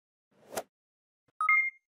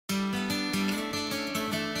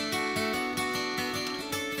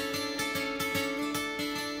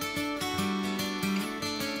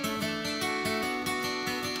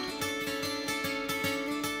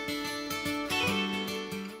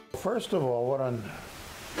first of all,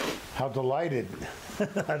 how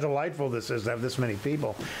delightful this is to have this many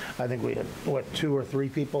people. I think we had, what, 2 or 3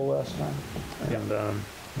 people last time?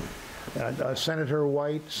 And Senator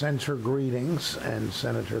White sends her greetings, and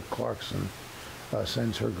Senator Clarkson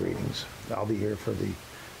sends her greetings. I'll be here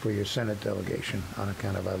for your Senate delegation on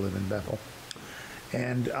account of I live in Bethel.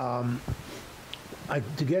 And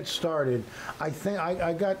to get started, I think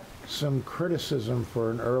I got some criticism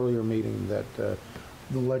for an earlier meeting that the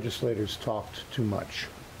legislators talked too much,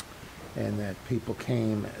 and that people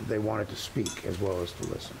came, they wanted to speak as well as to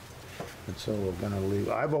listen. And so we're going to leave.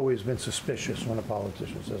 I've always been suspicious when a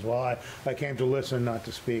politician says, well, I came to listen, not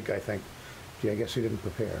to speak. I think, gee, I guess he didn't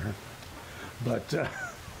prepare. Huh? But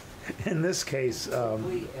in this case...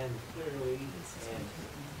 Simply and clearly, and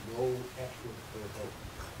no extra vote.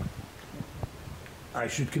 I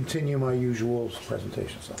should continue my usual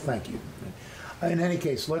presentation, so thank you. In any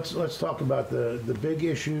case, let's talk about the big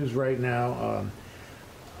issues right now.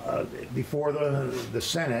 Before the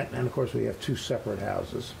Senate, and of course we have 2 separate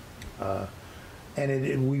houses,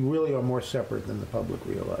 and we really are more separate than the public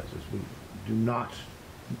realizes. We do not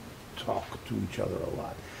talk to each other a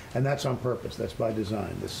lot, and that's on purpose. That's by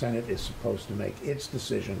design. The Senate is supposed to make its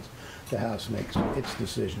decisions, the House makes its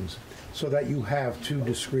decisions, so that you have 2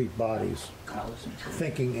 discrete bodies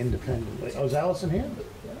thinking independently. Oh, is Allison here?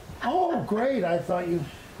 Oh, great! I thought you.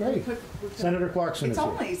 Great. Senator Clarkson is here.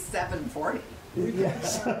 It's only 7:40.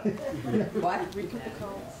 Yes. What?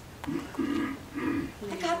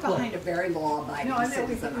 I got behind a very law-abiding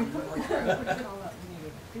citizen.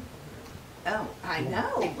 Oh, I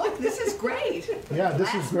know. Look, this is great. Yeah,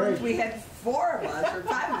 this is great. Last month we had 4 of us or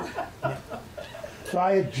 5 of us. Yeah. So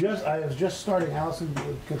I was just starting. Allison,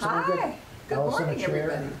 can someone Hi. get Good Allison morning, a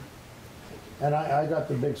chair? everybody. And I got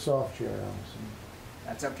the big soft chair, Allison.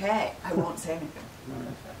 That's okay. I won't say anything.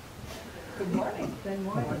 Good morning. Good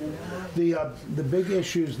morning. The big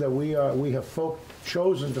issues that we have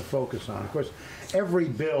chosen to focus on. Of course, every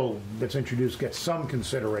bill that's introduced gets some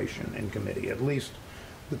consideration in committee. At least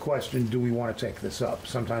the question, do we want to take this up?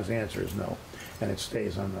 Sometimes the answer is no, and it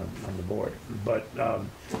stays on the board. But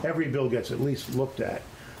every bill gets at least looked at.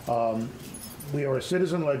 We are a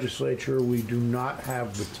citizen legislature. We do not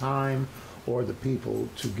have the time or the people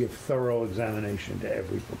to give thorough examination to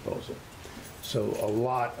every proposal. So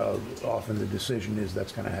often the decision is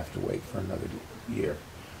that's going to have to wait for another year.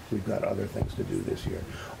 We've got other things to do this year.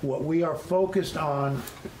 What we are focused on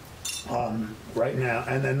right now,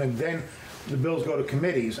 and then the bills go to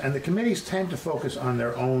committees, and the committees tend to focus on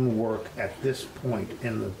their own work at this point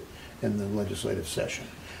in the legislative session.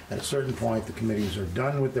 At a certain point, the committees are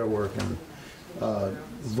done with their work and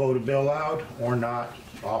vote a bill out or not.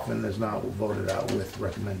 Often is not voted out with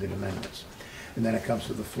recommended amendments. And then it comes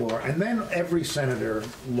to the floor. And then every senator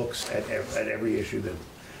looks at every issue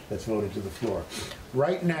that's voted to the floor.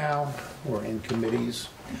 Right now, we're in committees.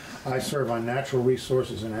 I serve on natural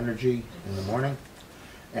resources and energy in the morning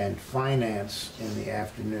and finance in the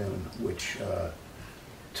afternoon, which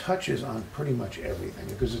touches on pretty much everything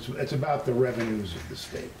because it's about the revenues of the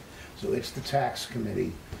state. So it's the tax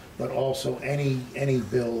committee, but also any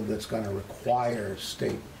bill that's going to require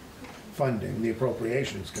state funding. The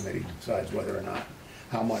appropriations committee decides whether or not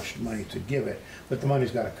how much money to give it, but the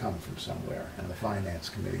money's got to come from somewhere, and the finance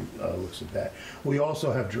committee looks at that. We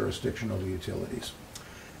also have jurisdiction over utilities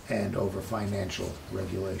and over financial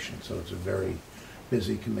regulation, so it's a very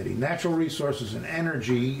busy committee. Natural resources and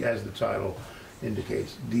energy, as the title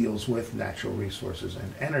indicates, deals with natural resources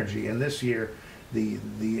and energy, and this year the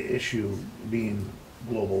issue being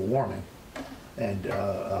global warming and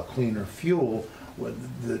cleaner fuel.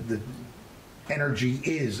 The energy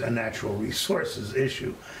is a natural resources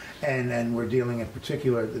issue, and we're dealing in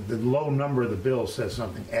particular, the low number of the bill says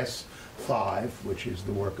something, S5, which is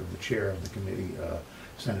the work of the chair of the committee,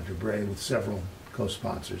 Senator Bray, with several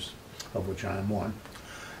co-sponsors, of which I am one,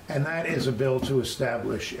 and that is a bill to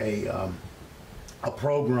establish a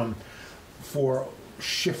program for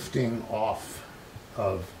shifting off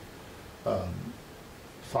of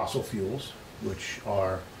fossil fuels, which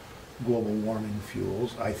are global warming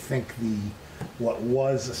fuels. I think what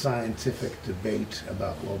was a scientific debate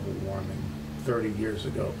about global warming 30 years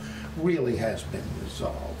ago really has been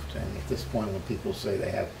resolved. And at this point, when people say they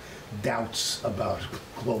have doubts about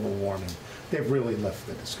global warming, they've really left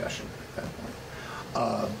the discussion at that point.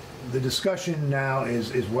 The discussion now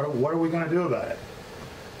is what are we going to do about it?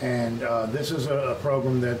 And this is a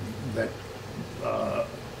program that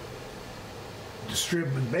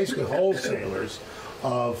distribute basically wholesalers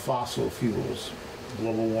of fossil fuels,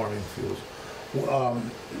 global warming fuels,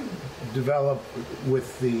 develop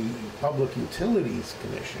with the Public Utilities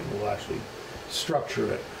Commission, will actually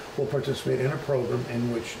structure it, will participate in a program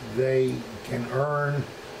in which they can earn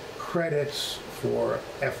credits for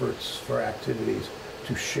efforts, for activities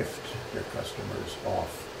to shift their customers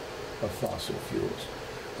off of fossil fuels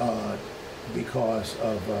because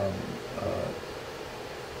of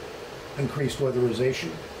increased weatherization,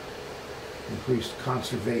 increased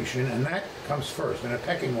conservation, and that comes first in a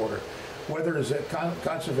pecking order.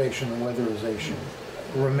 Conservation and weatherization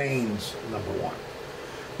remains number one.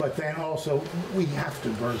 But then also we have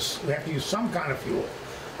to use some kind of fuel.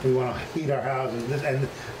 We want to heat our houses, and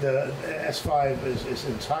the S5 is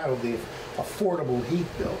entitled the Affordable Heat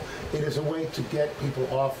Bill. It is a way to get people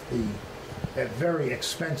off the very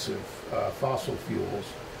expensive fossil fuels.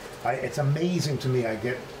 It's amazing to me. I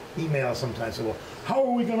get emails sometimes say, well, how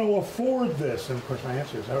are we going to afford this? And of course my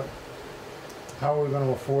answer is, how are we going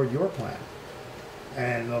to afford your plan?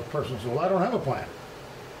 And the person says, well, I don't have a plan.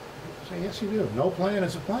 I say, yes, you do. No plan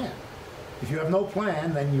is a plan. If you have no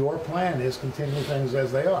plan, then your plan is continue things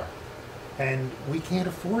as they are. And we can't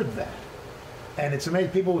afford that. And it's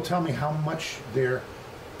amazing. People will tell me how much their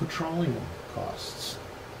petroleum costs.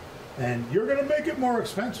 And you're going to make it more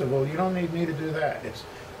expensive. Well, you don't need me to do that. It's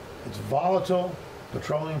volatile.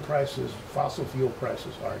 Petroleum prices, fossil fuel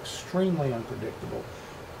prices are extremely unpredictable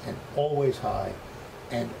and always high,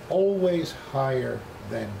 and always higher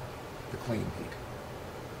than the clean heat.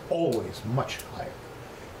 Always much higher.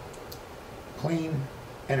 Clean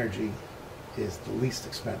energy is the least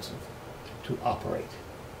expensive to operate.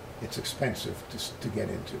 It's expensive to get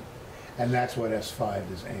into. And that's what S5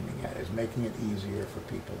 is aiming at, is making it easier for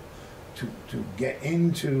people to get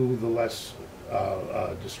into the less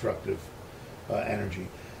destructive energy.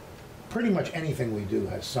 Pretty much anything we do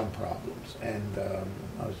has some problems. And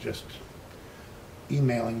I was just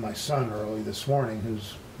emailing my son early this morning,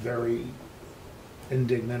 who's very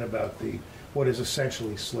indignant about what is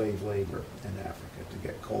essentially slave labor in Africa to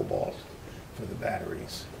get cobalt for the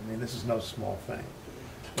batteries. I mean, this is no small thing.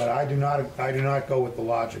 But I do not go with the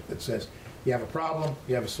logic that says you have a problem,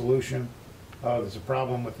 you have a solution. Oh, there's a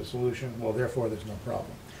problem with the solution. Well, therefore, there's no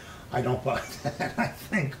problem. I don't buy that. I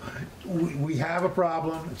think we have a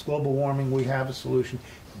problem. It's global warming. We have a solution.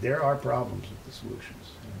 There are problems with the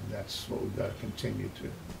solutions, and that's what we've got to continue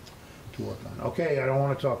to work on. Okay, I don't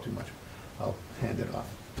want to talk too much. I'll hand it off.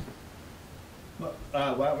 Well,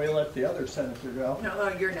 why don't we let the other senator go? No,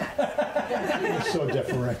 you're next. You're so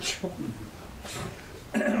deferential.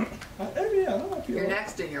 You're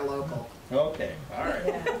next in your local. Okay, all right,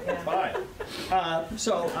 Yeah. fine.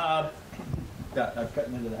 Yeah, I've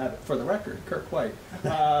gotten into the habit. For the record, Kirk White.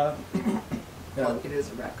 Well, it is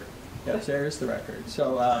a record. Yes, there is the record.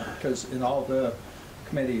 So, because in all the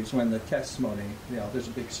committees, when the testimony, there's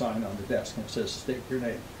a big sign on the desk and it says, state your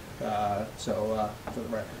name. For the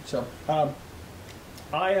record. So,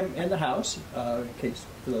 I am in the House, in case,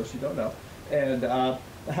 for those who don't know, and the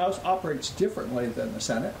House operates differently than the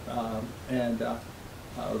Senate,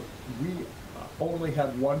 we only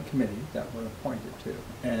have one committee that we're appointed to,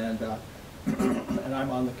 and I'm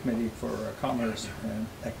on the committee for Commerce and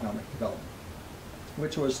Economic Development,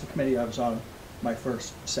 which was the committee I was on my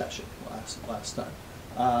first session last time.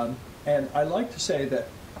 And I like to say that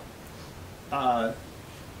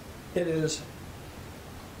it is,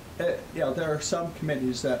 there are some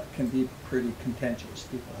committees that can be pretty contentious.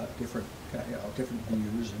 People have different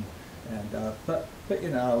views, but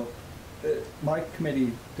my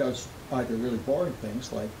committee does either really boring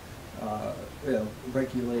things like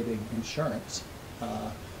regulating insurance,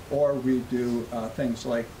 or we do things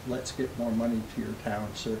like let's get more money to your town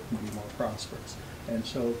so it can be more prosperous. And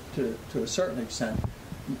so, to a certain extent,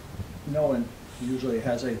 no one usually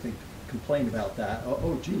has anything to complain about that.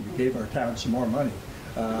 Oh, gee, you gave our town some more money.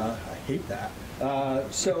 I hate that.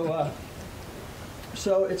 So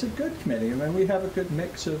it's a good committee. I mean, we have a good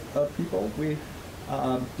mix of people. We,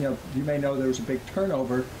 you may know there was a big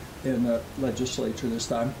turnover in the legislature this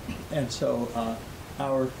time, and so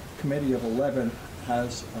our committee of 11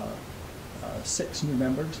 has 6 new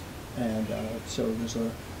members, and so there's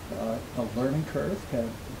a learning curve, kind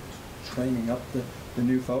of training up the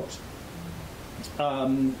new folks.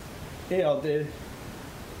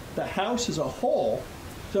 The House as a whole.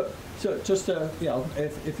 So just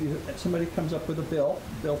if somebody comes up with a bill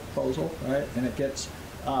proposal, right, and it gets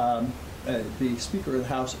the Speaker of the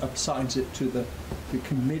House assigns it to the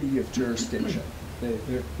committee of jurisdiction.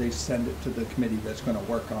 They send it to the committee that's going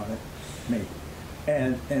to work on it, maybe,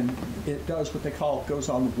 and it does what they call goes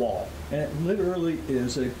on the wall, and it literally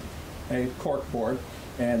is a cork board,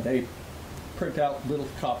 and they print out little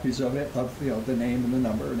copies of it of the name and the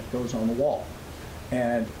number, and it goes on the wall.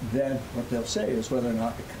 And then what they'll say is whether or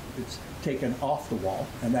not it's taken off the wall,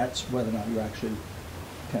 and that's whether or not you actually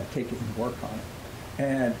kind of take it and work on it.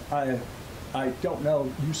 And I don't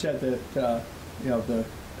know, you said that, the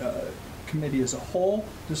committee as a whole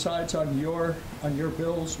decides on your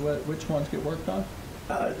bills, which ones get worked on?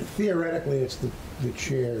 Theoretically, it's the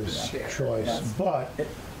chair's Yeah. choice, Yeah. but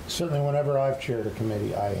certainly whenever I've chaired a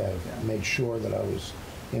committee, I have made sure that I was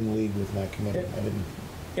in league with my committee. I didn't.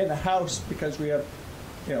 In the House, because we have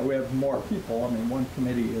more people. I mean, one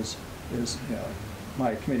committee is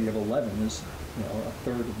my committee of 11 is a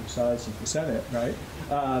third of the size of the Senate, right?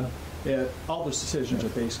 All those decisions are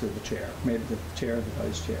basically the chair, maybe the chair, the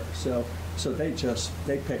vice chair. So they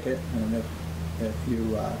pick it, and if you're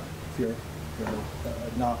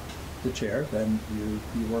not the chair, then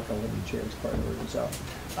you work on what the chair's priorities are.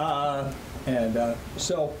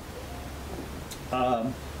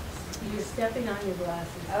 You're stepping on your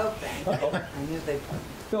glasses. Oh, thank you. I knew they.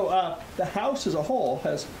 So the House as a whole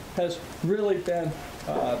has really been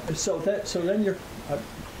so then your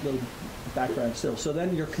little background still. So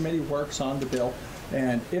then your committee works on the bill,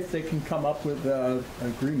 and if they can come up with an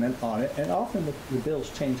agreement on it, and often the bills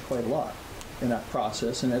change quite a lot in that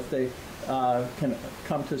process, and if they can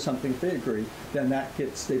come to something they agree, then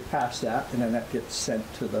they pass that, and then that gets sent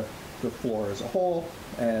to the floor as a whole,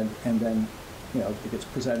 and then it gets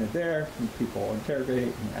presented there, and people interrogate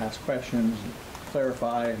and ask questions, and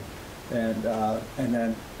clarify, and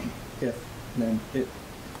then it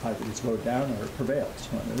either gets voted down or it prevails,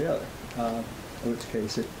 one or the other. In which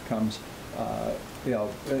case it comes,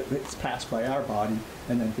 it's passed by our body,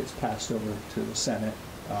 and then gets passed over to the Senate.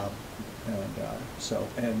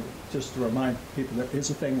 And just to remind people, there is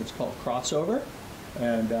a thing that's called crossover,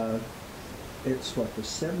 and it's the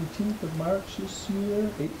 17th of March this year,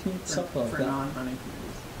 18th, something like that. For non-hunting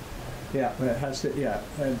committees. Yeah, but it has to,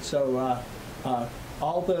 and so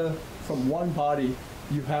from one body,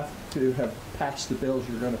 you have to have passed the bills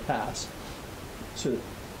you're going to pass, so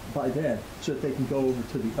by then, so that they can go over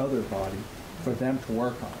to the other body for them to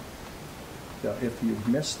work on. So if you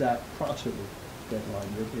miss that crossover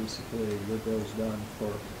deadline, your bill's done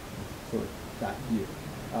for that year.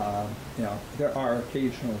 There are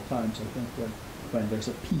occasional times, I think, when there's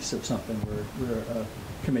a piece of something where a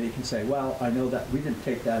committee can say, well, I know that we didn't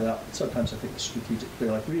take that up. Sometimes I think it's strategic.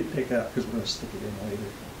 They're like, we didn't take that up because we're going to stick it in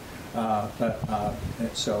later.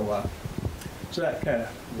 So that kind of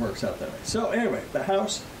works out that way. So anyway, the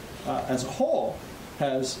House as a whole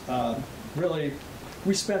has really,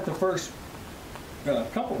 we spent the first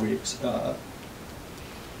couple weeks,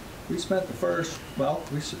 we spent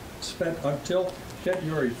until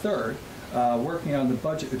February 3rd working on the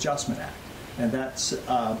Budget Adjustment Act. And that's,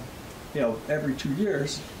 every 2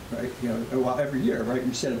 years, right? Every year, right?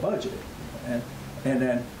 You set a budget. And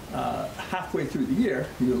then halfway through the year,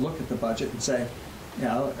 you look at the budget and say,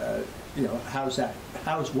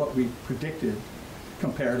 how's what we predicted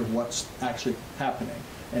compared to what's actually happening?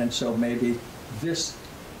 And so maybe this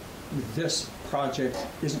project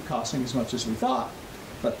isn't costing as much as we thought,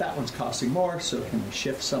 but that one's costing more, so can we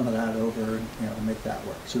shift some of that over and make that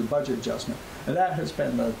work? So the budget adjustment. And that has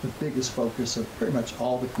been the biggest focus of pretty much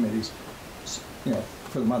all the committees,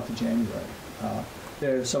 for the month of January.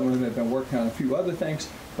 Some of them have been working on a few other things,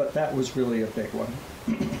 but that was really a big one.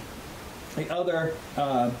 The other,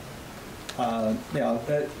 the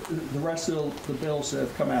rest of the bills that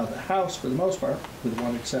have come out of the House, for the most part, with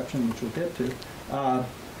one exception, which we'll get to,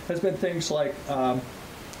 has been things like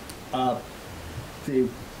the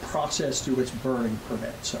process through which burning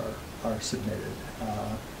permits are submitted,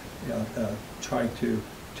 trying to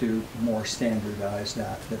more standardize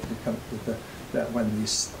that when the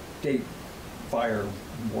state fire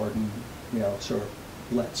warden, sort of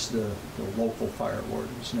lets the local fire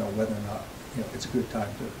wardens know whether or not it's a good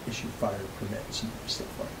time to issue fire permits and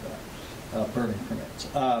stuff like that, burning permits,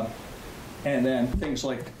 and then things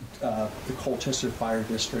like the Colchester Fire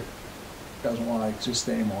District doesn't want to exist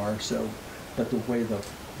anymore, so. But the way the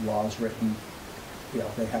law is written,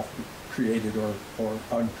 they have to be created or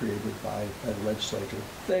uncreated by the legislature,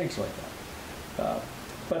 things like that.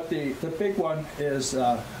 But the big one is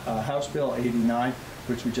House Bill 89,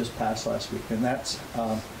 which we just passed last week, and that's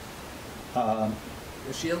The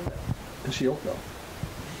shield bill. the shield bill.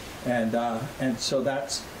 And so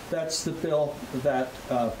that's the bill that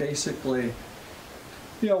basically,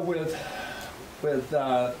 with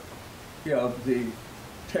the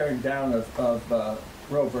tearing down of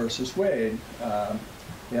Roe versus Wade,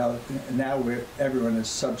 now everyone is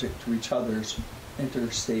subject to each other's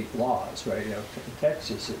interstate laws, right?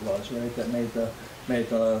 Texas it was, right, that made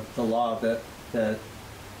the law that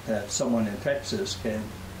someone in Texas can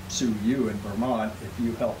sue you in Vermont if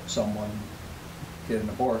you help someone get an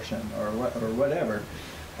abortion or whatever.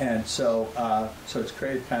 And so so it's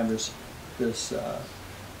created kind of this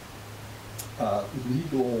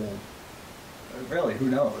legal, really, who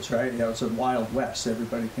knows, right? You know, it's a Wild West.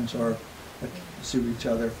 Everybody can sort of sue each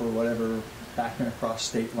other for whatever, backing across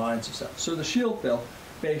state lines and stuff. So the Shield Bill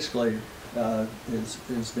basically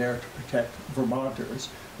is there to protect Vermonters,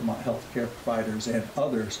 Vermont healthcare providers, and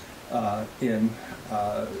others in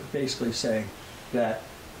basically saying that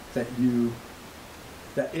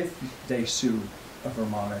if they sue a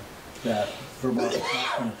Vermonter, that Vermont is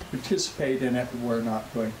not going to participate in it. We're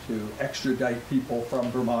not going to extradite people from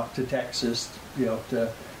Vermont to Texas, you know, to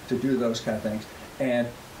do those kind of things. And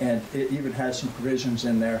it even has some provisions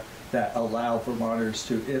in there that allow Vermonters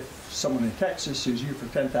to, if someone in Texas sues you for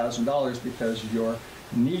 $10,000 because your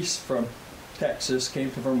niece from Texas came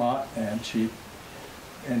to Vermont and she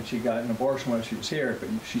got an abortion when she was here, but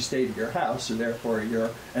she stayed at your house, so therefore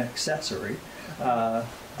you're an accessory.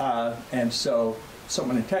 And so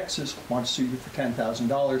someone in Texas wants to sue you for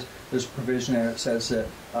 $10,000. There's a provision there that says that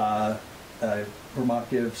Vermont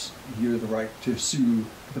gives you the right to sue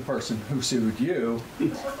the person who sued you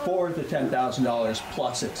for the $10,000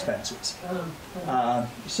 plus expenses.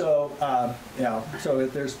 So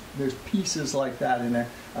there's pieces like that in there.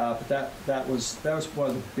 But that was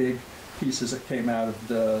one of the big pieces that came out of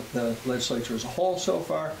the legislature as a whole so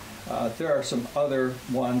far. There are some other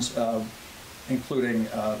ones, including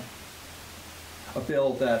a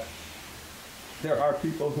bill that there are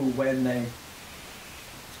people who, when they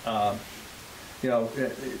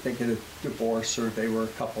they get a divorce, or they were a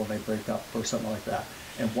couple and they break up or something like that,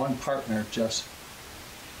 and one partner just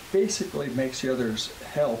basically makes the others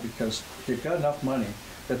hell because they've got enough money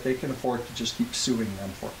that they can afford to just keep suing them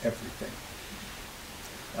for everything.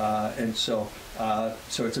 And so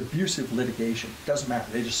it's abusive litigation. It doesn't matter.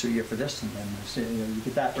 They just sue you for this, and then you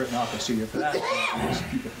get that written off, they sue you for that, and they just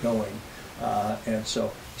keep it going. And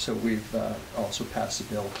so we've also passed a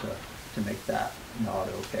bill to make that not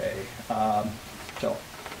okay.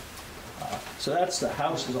 So that's the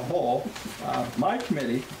House as a whole. My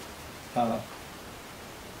committee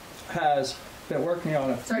has been working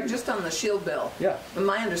on a... Sorry, just on the Shield Bill. Yeah.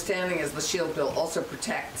 My understanding is the Shield Bill also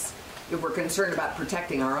protects, we're concerned about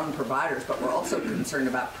protecting our own providers, but we're also concerned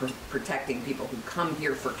about protecting people who come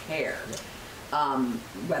here for care. Yeah.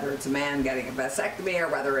 Whether it's a man getting a vasectomy or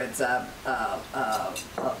whether it's a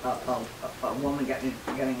woman getting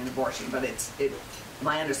an abortion. But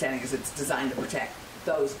my understanding is it's designed to protect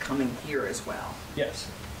those coming here as well. Yes.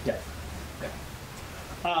 Yeah.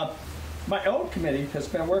 My own committee has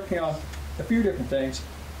been working on a few different things.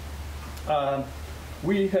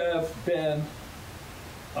 We have been,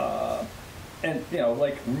 and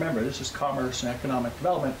remember, this is commerce and economic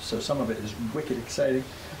development, so some of it is wicked exciting.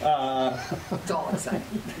 It's all exciting.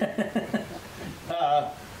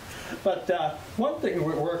 But one thing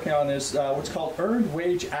we're working on is what's called earned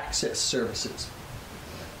wage access services.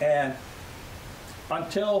 And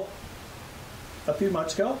until a few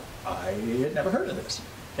months ago, I had never heard of this.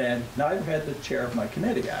 And neither had the chair of my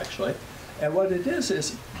committee, actually. And what it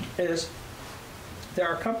is there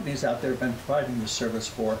are companies out there that have been providing this service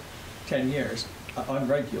for 10 years,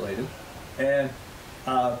 unregulated. And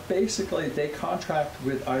basically, they contract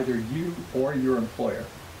with either you or your employer.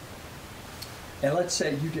 And let's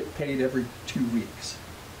say you get paid every 2 weeks.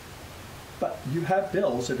 But you have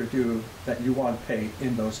bills that are due that you want to pay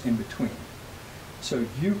in those in between. So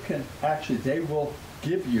you can actually, they will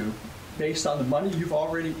give you, based on the money you've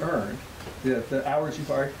already earned, the hours you've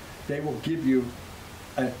already, they will give you,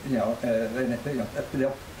 they'll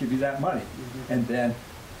give you that money. Mm-hmm. And then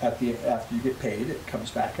after you get paid, it comes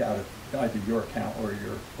back out of either your account or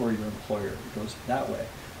your employer. It goes that way.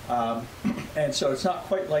 And so it's not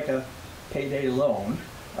quite like a payday loan.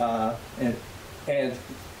 And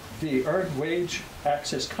the earned wage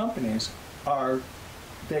access companies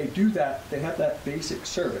they do that, they have that basic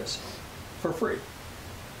service for free.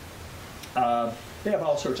 They have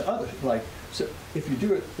all sorts of other, so if you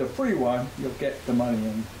do it the free one, you'll get the money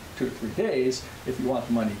in 2 to 3 days. If you want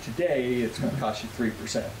the money today, it's going to cost you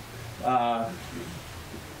 3%.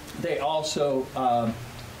 They also,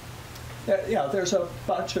 there's a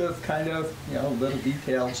bunch of kind of, little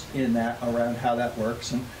details in that around how that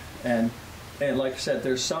works. And like I said,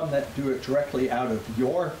 there's some that do it directly out of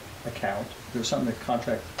your account. There's some that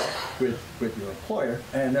contract with your employer,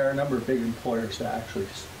 and there are a number of big employers that actually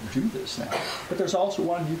do this now. But there's also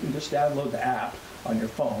one you can just download the app on your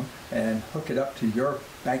phone and hook it up to your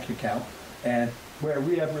bank account. And where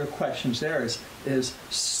we have real questions there is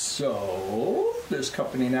so this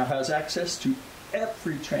company now has access to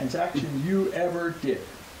every transaction you ever did.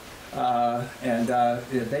 And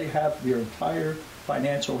they have your entire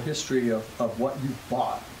financial history of what you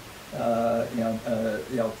bought,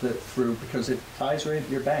 through, because it ties right into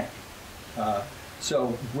your bank.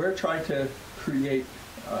 So we're trying to create,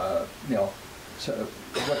 so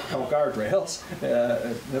what we call guardrails.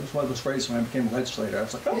 That was one of those phrases when I became a legislator. I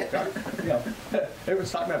was like, oh,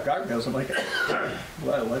 everyone's talking about guardrails. I'm like,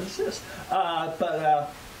 well, what is this?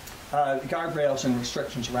 Guardrails and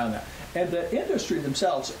restrictions around that. And the industry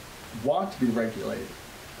themselves want to be regulated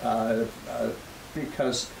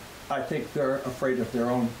because I think they're afraid of their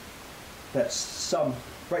own,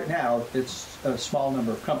 right now it's a small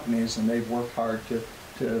number of companies and they've worked hard to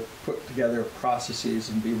put together processes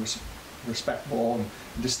and be respectable and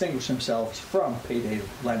distinguish themselves from payday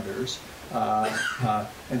lenders.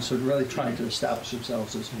 And so really trying to establish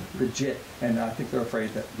themselves as legit. And I think they're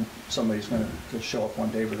afraid that somebody's going to show up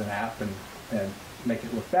one day with an app and make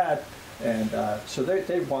it look bad. And so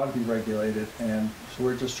they want to be regulated. And so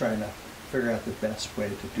we're just trying to figure out the best way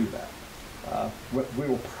to do that. We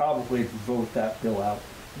will probably vote that bill out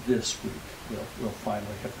this week. We'll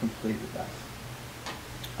finally have completed that.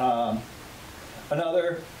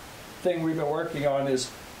 Another thing we've been working on is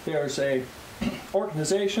there's a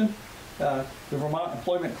organization, the Vermont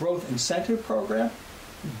Employment Growth Incentive Program,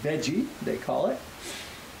 VEGI they call it,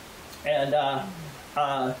 and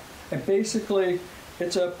basically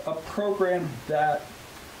it's a program that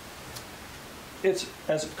it's,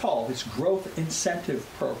 as it's called, it's growth incentive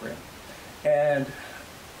program. And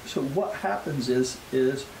so what happens is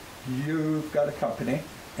you've got a company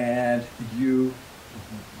and you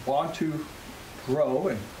want to grow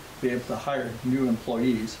and be able to hire new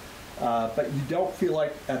employees, but you don't feel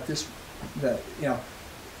like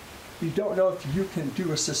you don't know if you can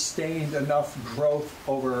do a sustained enough growth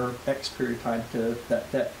over X period of time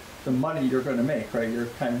that the money you're going to make, right? You're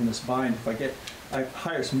kind of in this bind. If I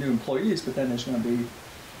hire some new employees, but then there's going to be,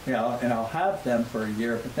 and I'll have them for a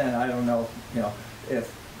year, but then I don't know,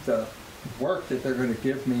 if the work that they're going to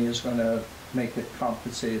give me is going to make it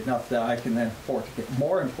compensate enough that I can then afford to get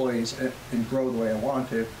more employees and grow the way I want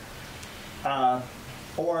to.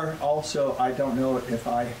 Or also, I don't know if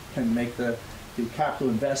I can make the capital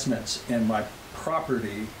investments in my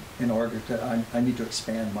property in order to, I need to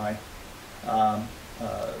expand my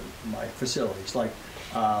my facilities, like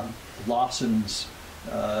Lawson's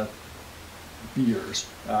beers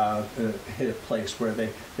hit a place where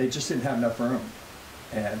they just didn't have enough room,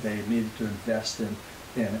 and they needed to invest in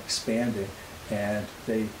expanding, and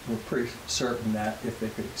they were pretty certain that if they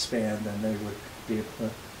could expand, then they would be able to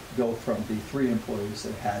go from the 3 employees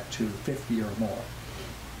they had to 50 or more.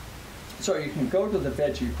 So you can go to the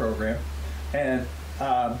VEGI program, and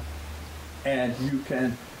you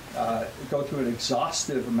can go through an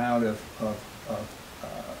exhaustive amount of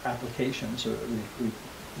applications. So we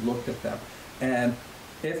looked at them, and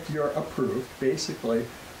if you're approved, basically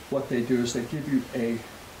what they do is they give you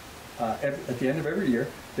at the end of every year,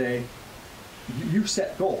 you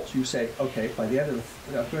set goals. You say, okay, by the end of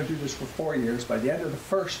I'm going to do this for 4 years. By the end of the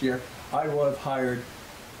first year, I will have hired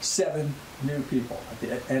 7 new people. At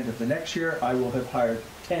the end of the next year, I will have hired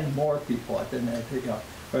 10 more people. At the end,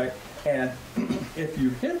 right? And if you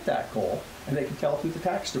hit that goal, and they can tell through the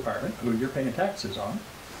tax department who you're paying taxes on,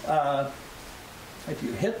 if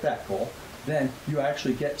you hit that goal, then you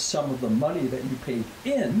actually get some of the money that you paid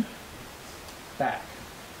in back.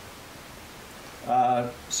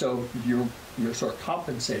 So you're sort of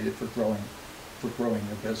compensated for growing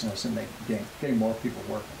your business and getting more people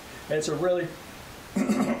working. And it's a really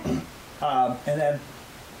and then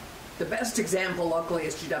the best example locally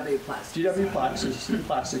is GW Plastics. GW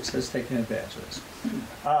Plastics has taken advantage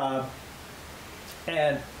of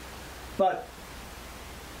this,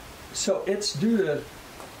 so it's due to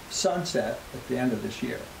sunset at the end of this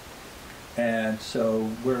year, and so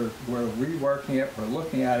we're reworking it. We're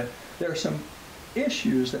looking at it. There are some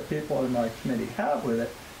issues that people in my committee have with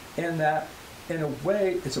it, in that, in a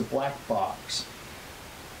way, it's a black box.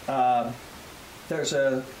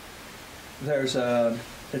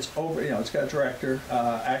 It's over. It's got a director.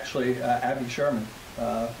 Actually, Abby Sherman,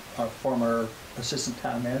 our former assistant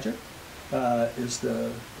town manager, is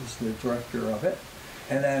the director of it,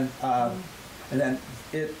 and then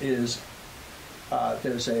it is.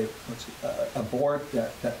 There's a board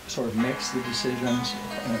that sort of makes the decisions.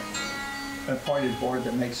 An appointed board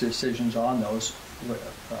that makes decisions on those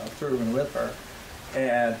through and with her,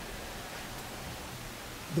 and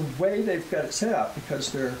the way they've got it set up, because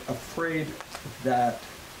they're afraid that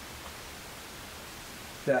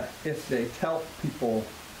if they tell people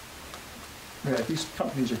that these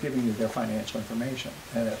companies are giving you their financial information,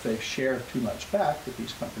 and if they share too much back, that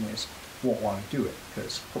these companies won't want to do it because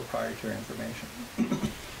it's proprietary information.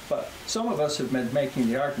 But some of us have been making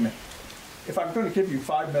the argument, if I'm going to give you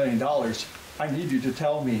 $5 million, I need you to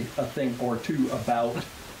tell me a thing or two about,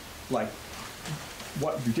 like,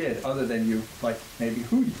 what you did, other than you, like, maybe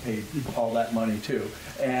who you paid all that money to,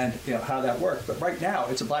 and, you know, how that worked. But right now,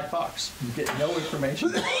 it's a black box. You get no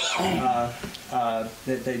information.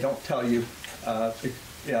 They don't tell you.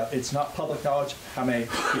 It's not public knowledge how many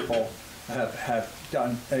people have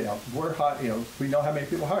done. You know, we know how many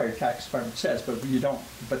people hired. Tax department says, but you don't.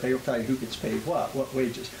 But they don't tell you who gets paid what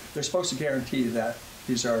wages. They're supposed to guarantee that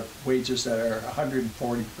these are wages that are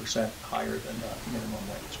 140% higher than the minimum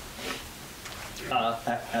wage.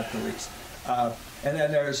 At the least. And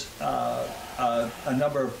then there's a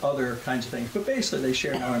number of other kinds of things, but basically they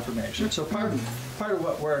share no information. So part of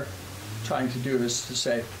what we're trying to do is to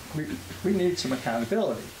say we need some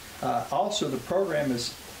accountability. Also, the program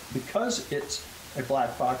is, because it's a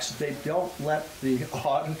black box, they don't let the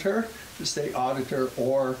auditor, the state auditor,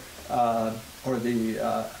 or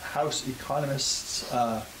the House economists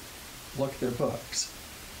look at their books.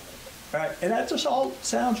 All right, and that just all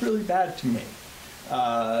sounds really bad to me.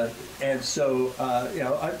 And so,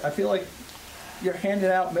 I feel like you're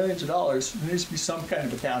handing out millions of dollars. There needs to be some kind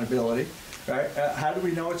of accountability, right? How do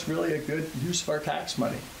we know it's really a good use of our tax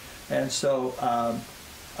money? And so,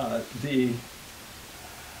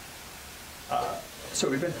 so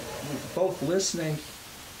we've been both listening.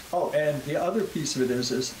 Oh, and the other piece of it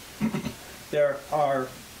is there are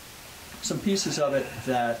some pieces of it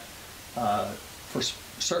that for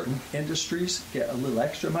certain industries get a little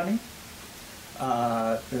extra money.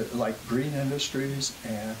 Like green industries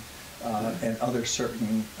and other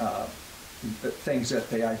certain things that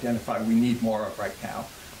they identify we need more of right now.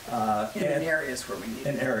 In areas where we need it.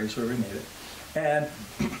 In areas where we need it. And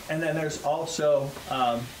then there's also,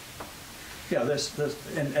 and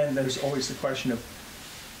there's always the question of,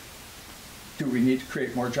 do we need to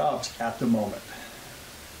create more jobs at the moment?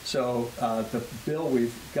 So the bill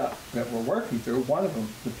we've got that we're working through, one of them,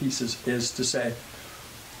 the pieces, is to say,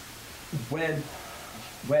 when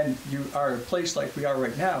you are a place like we are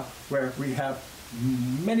right now, where we have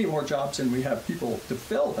many more jobs than we have people to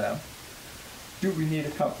fill them, do we need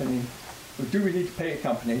a company, or do we need to pay a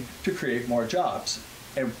company to create more jobs?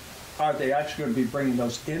 And are they actually going to be bringing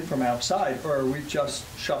those in from outside, or are we just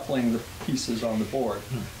shuffling the pieces on the board?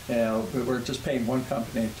 You know, we're just paying one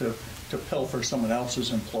company to pilfer someone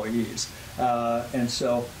else's employees. And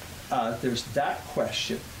so there's that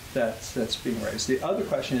question that's being raised. The other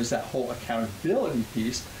question is that whole accountability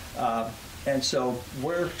piece. And so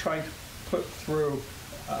we're trying to put through,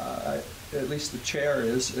 at least the chair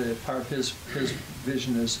is, part of his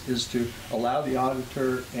vision is to allow the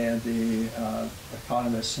auditor and the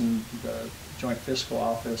economists and the Joint Fiscal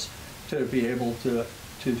Office to be able to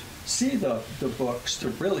see the books, to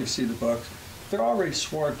really see the books. They're already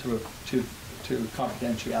sworn to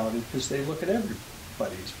confidentiality because they look at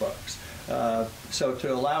everybody's books. So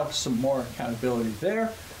to allow some more accountability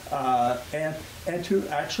there, and to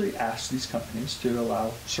actually ask these companies to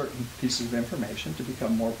allow certain pieces of information to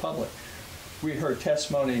become more public. We heard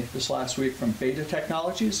testimony this last week from Beta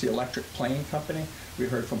Technologies, the electric plane company. We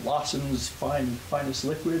heard from Lawson's Finest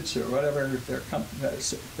Liquids, or whatever their company,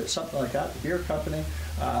 something like that, the beer company.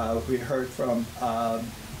 We heard from, I'm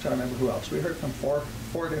trying to remember who else. We heard from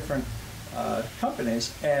four different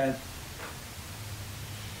companies, and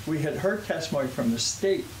we had heard testimony from the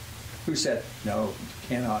state who said, no,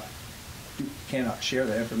 you cannot share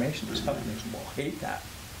that information. These companies will hate that.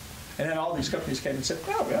 And then all these companies came and said,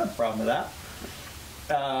 no, we don't have a problem with that.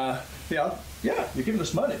 Yeah, you're giving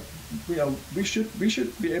us money. We should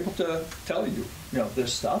be able to tell you,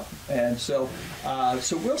 this stuff. And so,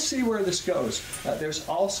 so we'll see where this goes. There's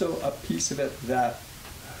also a piece of it that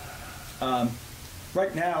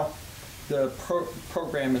right now the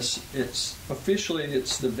program it's officially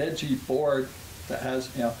the veggie board that has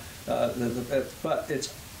but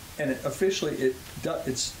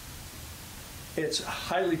it's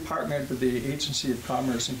highly partnered with the Agency of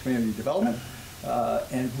Commerce and Community Development.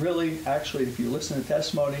 And really, actually, if you listen to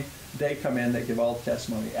testimony, they come in, they give all the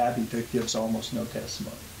testimony. Abby gives almost no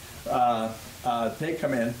testimony. They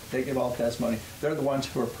come in, they give all the testimony. They're the ones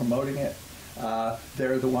who are promoting it.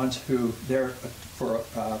 They're the ones who, for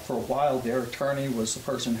a while, their attorney was the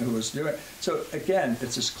person who was doing it. So again,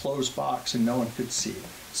 it's this closed box and no one could see.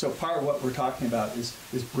 So part of what we're talking about is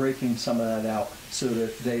breaking some of that out so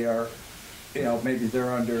that they are, maybe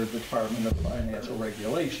they're under the Department of Financial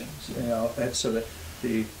Regulations, and so that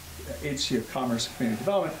the Agency of Commerce and Community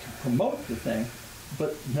Development can promote the thing,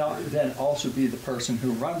 but not then also be the person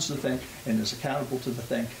who runs the thing and is accountable to the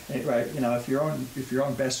thing, right? If you're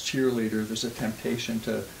on best cheerleader, there's a temptation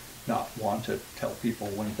to not want to tell people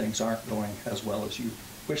when things aren't going as well as you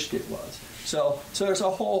wished it was. So there's a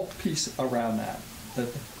whole piece around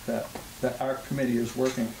that our committee is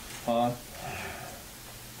working on.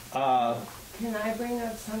 Can I bring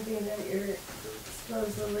up something that you're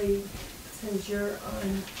supposedly, since you're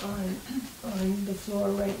on the floor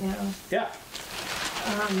right now? Yeah.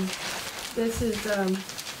 This is,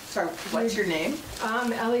 Sorry, what's your name?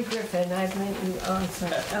 Ellie Griffin. I've met you also.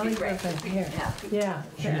 Ellie Griffin, here. Yeah,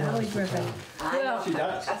 Ellie Griffin. Well, She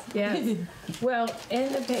does. yes. Well,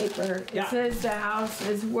 in the paper, it Yeah. says the House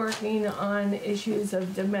is working on issues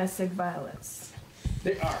of domestic violence.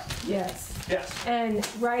 They are. Yes. Yes. And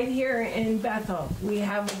right here in Bethel, we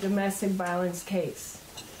have a domestic violence case.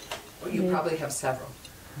 Well, you probably have several.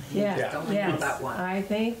 Yeah, Yeah. Don't know yes. about one. I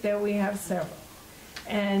think that we have several.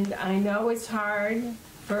 And I know it's hard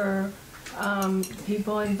for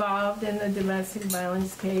people involved in the domestic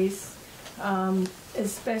violence case,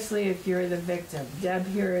 especially if you're the victim. Deb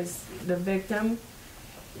here is the victim.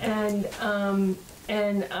 And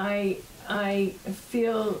I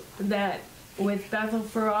feel that with Bethel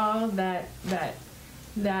for All, that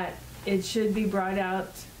it should be brought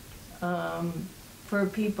out for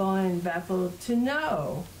people in Bethel to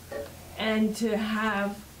know and to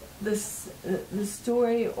have the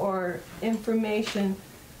story or information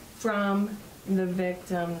from the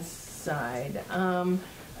victim's side.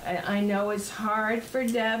 I know it's hard for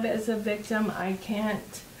Deb as a victim. I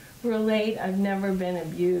can't relate. I've never been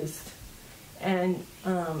abused, and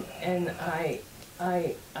I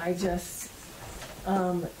just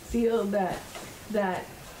feel that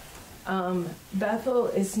Bethel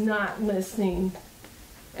is not listening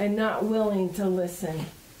and not willing to listen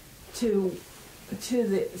to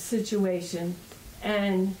the situation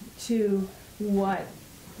and to what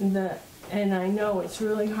and I know it's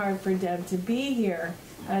really hard for Deb to be here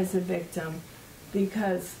as a victim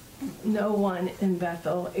because no one in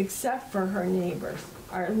Bethel, except for her neighbors,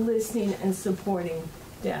 are listening and supporting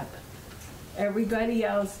Deb. Everybody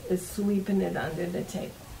else is sweeping it under the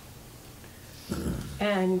table.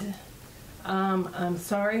 And I'm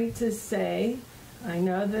sorry to say, I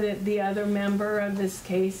know that the other member of this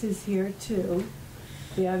case is here too.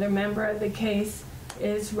 The other member of the case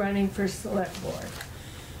is running for select board.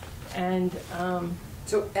 And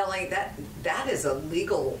So Ellie, that is a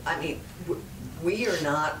legal, I mean, we are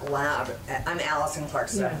not allowed, I'm Allison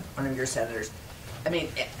Clarkson, Yeah. one of your senators. I mean,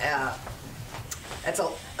 it's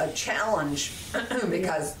a challenge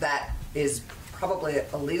because that is probably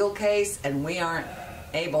a legal case and we aren't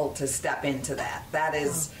able to step into that. That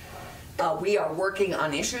is, we are working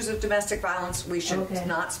on issues of domestic violence. We should Okay.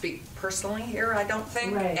 not speak personally here, I don't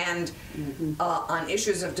think. Right. And on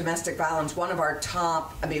issues of domestic violence, one of our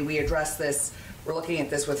top, I mean, we address this, we're looking at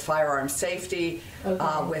this with firearm safety.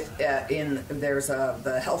 Okay. There's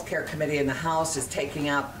the healthcare committee in the House is taking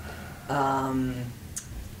up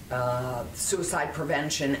suicide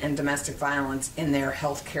prevention and domestic violence in their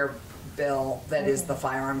healthcare bill that is the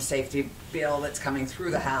firearm safety bill that's coming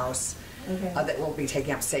through the House. Okay. That will be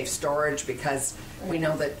taking up safe storage because we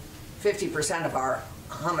know that 50% of our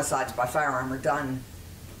homicides by firearm are done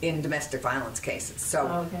in domestic violence cases. So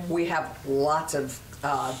Okay. we have lots of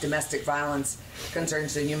domestic violence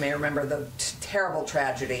concerns, and you may remember the terrible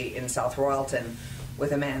tragedy in South Royalton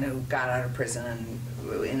with a man who got out of prison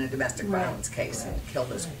in a domestic Right. violence case and killed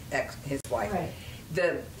his wife. Right.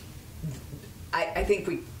 I think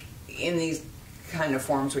we, in these kind of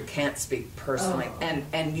forums, we can't speak personally,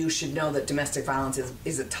 and you should know that domestic violence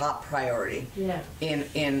is a top priority Yeah.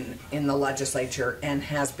 in the legislature and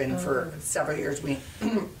has been for several years. We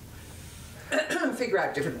figure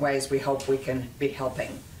out different ways we hope we can be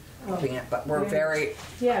helping it, but we're very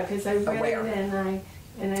Yeah, because I read aware. it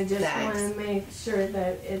and I just Thanks. want to make sure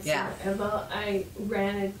that it's Yeah. well, I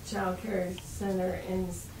ran a child care center in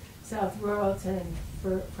South Royalton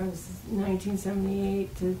from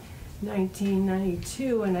 1978 to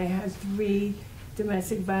 1992, and I had 3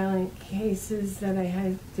 domestic violent cases that I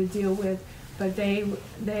had to deal with, but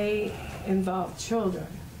they involved children.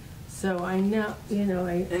 So I know,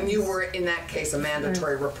 And you were in that case a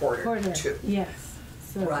mandatory reporter too. Yes.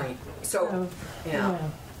 So, Right. So, yeah.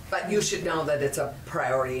 But you should know that it's a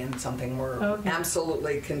priority and something we're Okay.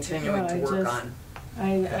 absolutely continuing to work on.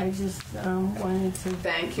 I just wanted to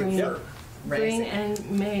Thank you bring, for raising it. and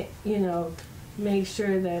make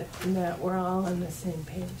sure that we're all on the same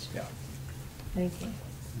page. Yeah. Thank you.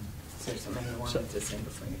 Is there something you wanted to say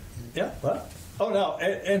before you? Yeah, what? Oh, no,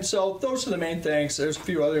 and so those are the main things. There's a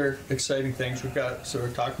few other exciting things. So we're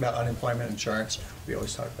talking about unemployment insurance. We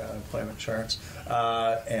always talk about unemployment insurance,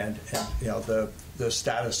 and the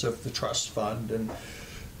status of the trust fund, and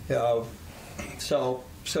so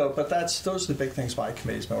But those are the big things my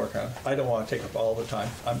committee's been working on. I don't want to take up all the time.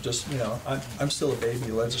 I'm just, I'm still a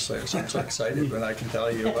baby legislator, so I'm so excited when I can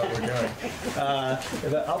tell you what we're doing.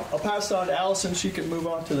 I'll pass it on to Allison. She can move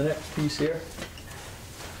on to the next piece here.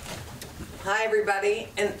 Hi, everybody,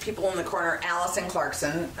 and people in the corner. Allison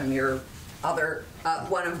Clarkson. I'm your other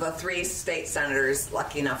one of the 3 state senators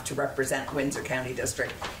lucky enough to represent Windsor County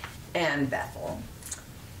District and Bethel.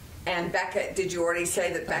 And Becca, did you already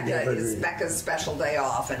say that Becca's special day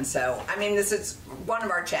off? And so, I mean, this is one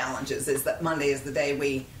of our challenges, is that Monday is the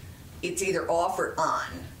day it's either off or on,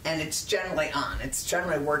 and it's generally on. It's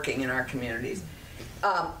generally working in our communities.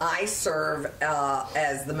 I serve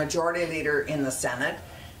as the majority leader in the Senate.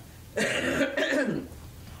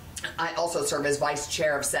 I also serve as vice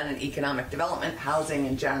chair of Senate Economic Development, Housing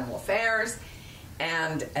and General Affairs,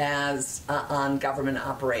 and as on government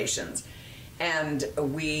operations. And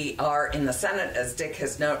we are in the Senate, as Dick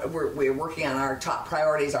has noted, we're working on our top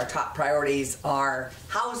priorities. Our top priorities are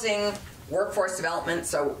housing, workforce development.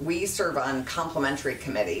 So we serve on complementary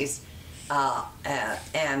committees. So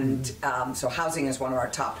housing is one of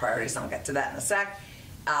our top priorities, and I'll get to that in a sec.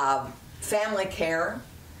 Family care,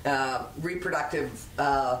 reproductive,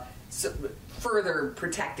 further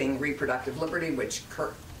protecting reproductive liberty, which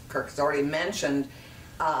Kirk has already mentioned.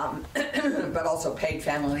 But also paid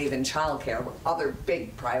family leave and child care were other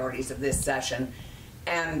big priorities of this session.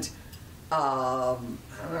 And of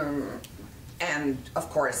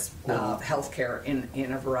course, health care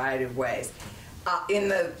in a variety of ways.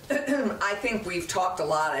 I think we've talked a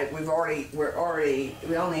lot. I don't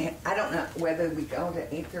know whether we go to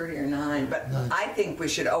 8:30 or 9, but I think we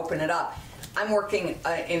should open it up. I'm working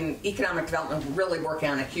in economic development, really working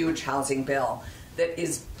on a huge housing bill that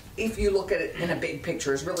is, if you look at it in a big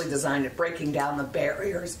picture, is really designed at breaking down the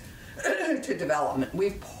barriers to development.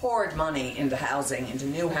 We've poured money into housing, into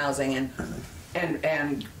new housing,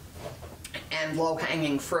 and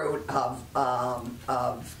low-hanging fruit of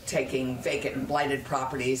taking vacant and blighted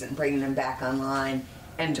properties and bringing them back online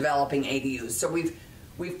and developing ADUs. So we've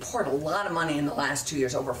poured a lot of money in the last 2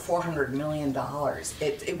 years, over $400 million.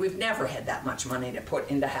 We've never had that much money to put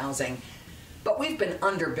into housing, but we've been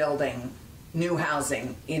underbuilding new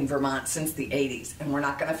housing in Vermont since the 80s, and we're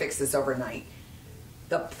not going to fix this overnight.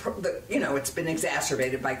 It's been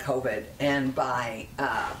exacerbated by COVID and by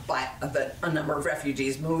a number of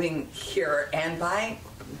refugees moving here, and by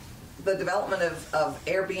the development of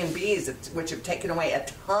Airbnbs, which have taken away a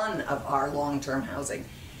ton of our long-term housing.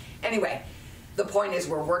 Anyway, the point is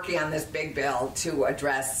we're working on this big bill to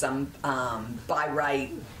address some by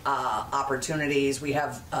right opportunities. We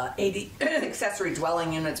have 80 accessory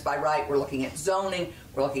dwelling units by right. We're looking at zoning.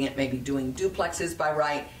 We're looking at maybe doing duplexes by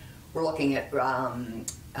right. We're looking at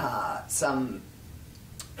some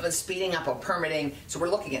speeding up of permitting. So we're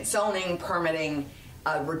looking at zoning, permitting,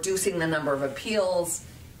 reducing the number of appeals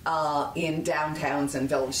in downtowns and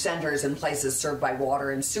village centers and places served by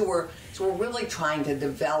water and sewer. So we're really trying to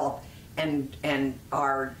develop and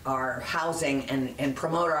our housing and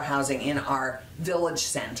promote our housing in our village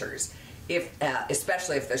centers,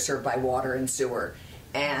 especially if they're served by water and sewer,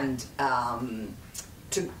 and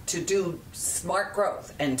to do smart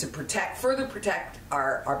growth and to further protect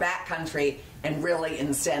our backcountry and really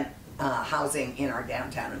incent housing in our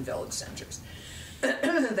downtown and village centers.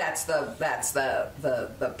 That's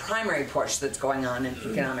the primary push that's going on in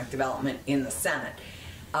economic development in the Senate.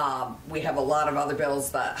 We have a lot of other bills.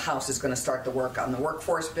 The House is going to start the work on the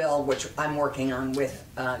workforce bill, which I'm working on with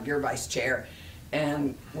your vice chair,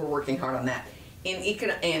 and we're working hard on that.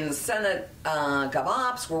 In Senate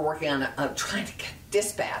GovOps, we're working on trying to get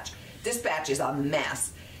dispatch. Dispatch is a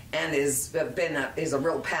mess and is a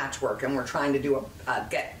real patchwork, and we're trying to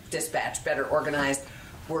get dispatch better organized.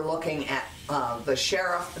 We're looking at the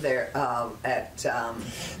sheriff there at some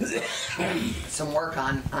work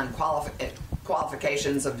on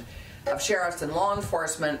qualifications of sheriffs and law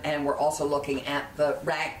enforcement, and we're also looking at the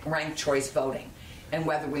ranked choice voting and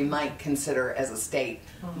whether we might consider as a state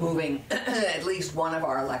moving at least one of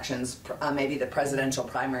our elections, maybe the presidential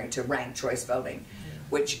primary, to ranked choice voting,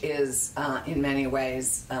 which is in many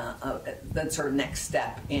ways the sort of next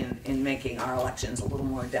step in making our elections a little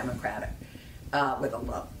more democratic.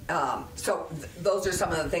 So those are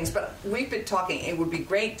some of the things, but we've been talking. It would be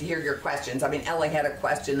great to hear your questions. I mean, Ellie had a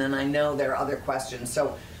question, and I know there are other questions.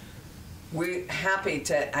 So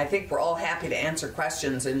I think we're all happy to answer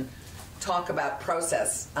questions and talk about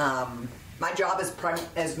process. My job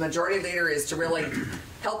as majority leader is to really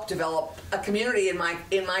help develop a community in my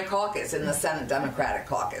caucus, in the Senate Democratic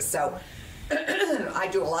Caucus. So I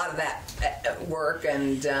do a lot of that work,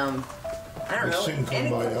 and I don't know.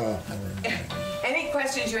 Any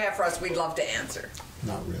questions you have for us, we'd love to answer.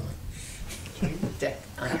 Not really. Dick,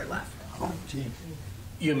 on your left.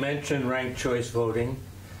 You mentioned ranked choice voting.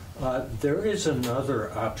 There is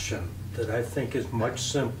another option that I think is much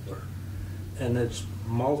simpler, and it's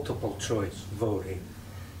multiple choice voting,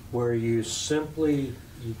 where you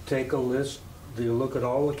take a list, you look at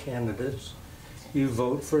all the candidates, you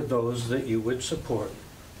vote for those that you would support.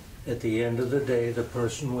 At the end of the day, the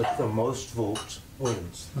person with the most votes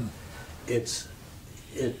wins.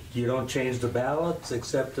 You don't change the ballots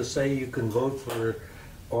except to say you can vote for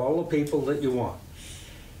all the people that you want.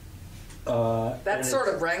 That's sort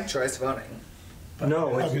of ranked choice voting.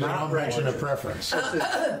 No, it's Because not don't mention a ranked. preference.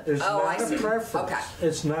 It's Oh, I not see. a preference. Okay.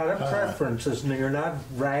 It's not a preference. You're not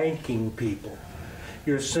ranking people.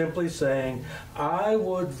 You're simply saying,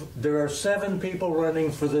 there are 7 people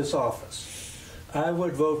running for this office. I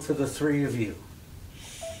would vote for the 3 of you.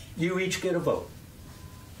 You each get a vote.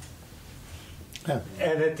 Yeah.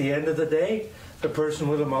 And at the end of the day, the person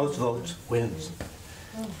with the most votes wins.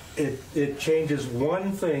 It changes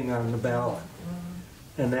one thing on the ballot,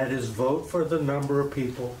 and that is vote for the number of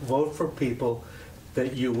people, vote for people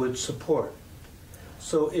that you would support.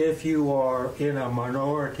 So if you are in a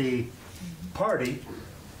minority party,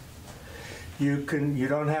 you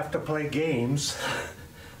don't have to play games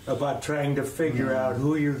about trying to figure out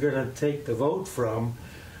who you're going to take the vote from,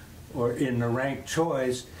 or in the ranked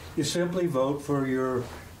choice. You simply vote for your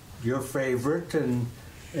favorite and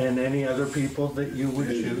any other people that you would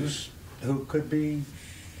choose who could be.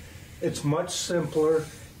 It's much simpler,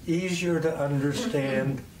 easier to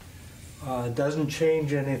understand. Doesn't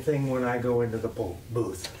change anything when I go into the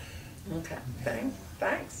booth. Okay,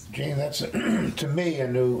 thanks. Gene, that's to me a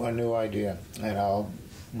new idea, and I'll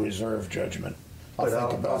reserve judgment. I'll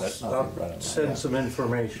think about it. I'll think about it. Send Yeah. some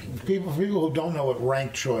information. For people who don't know what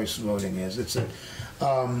ranked choice voting is, it's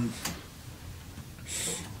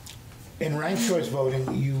in ranked choice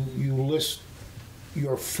voting, you list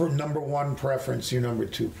your number 1 preference, your number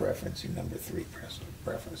 2 preference, your number 3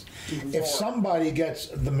 preference. If somebody gets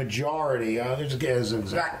the majority, just as an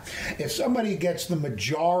example, if somebody gets the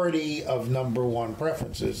majority of number 1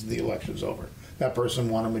 preferences, the election's over. That person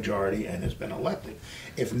won a majority and has been elected.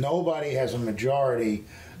 If nobody has a majority,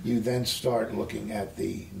 you then start looking at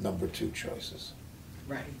the number 2 choices.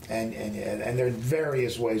 Right. And there are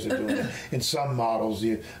various ways of doing it. In some models,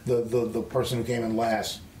 the person who came in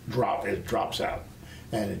last drops out,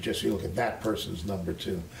 and you look at that person's number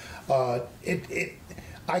 2.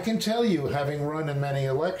 I can tell you, having run in many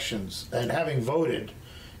elections and having voted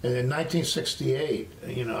in 1968,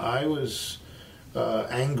 I was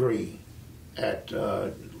angry at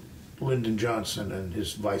Lyndon Johnson and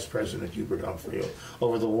his vice president Hubert Humphrey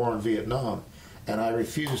over the war in Vietnam, and I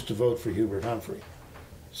refused to vote for Hubert Humphrey.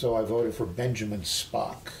 So I voted for Benjamin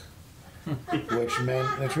Spock,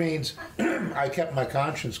 which means I kept my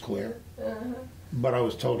conscience clear, but I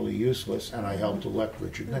was totally useless, and I helped elect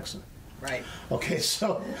Richard Nixon. Right. Okay,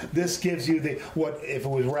 so this gives you if it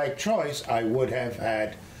was ranked choice, I would have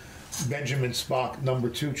had Benjamin Spock, number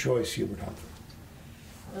 2 choice, Hubert Humphrey.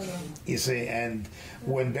 You see, and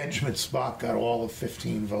when Benjamin Spock got all of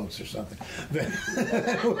 15 votes or something,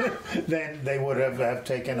 then they would have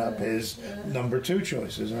taken up his number 2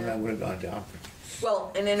 choices, and that would have gone to Humphrey.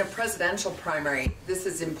 Well, and in a presidential primary, this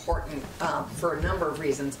is important for a number of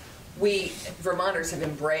reasons. We, Vermonters, have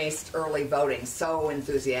embraced early voting so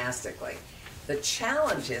enthusiastically. The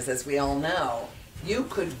challenge is, as we all know, you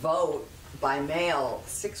could vote by mail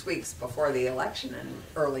 6 weeks before the election in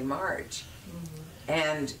early March.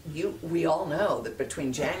 And we all know that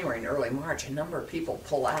between January and early March, a number of people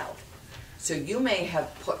pull out. So you may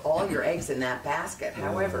have put all your eggs in that basket.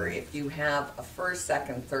 However, if you have a 1st,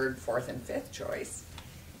 2nd, 3rd, 4th, and 5th choice,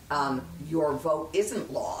 your vote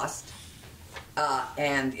isn't lost,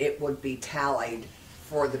 and it would be tallied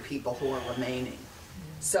for the people who are remaining.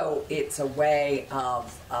 So it's a way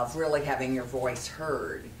of really having your voice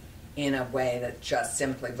heard in a way that just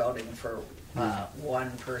simply voting for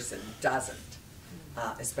one person doesn't.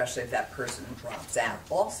 Especially if that person drops out.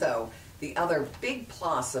 Also, the other big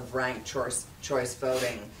plus of ranked choice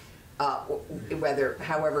voting,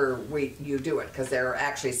 however you do it, because there are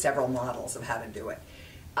actually several models of how to do it,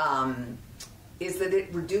 is that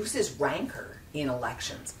it reduces rancor in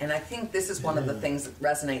elections. And I think this is one of the things that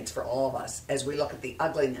resonates for all of us as we look at the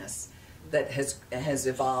ugliness that has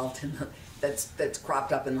evolved and that's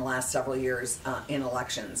cropped up in the last several years in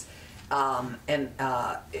elections.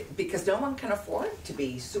 Because no one can afford to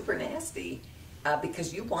be super nasty,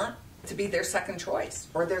 because you want to be their 2nd choice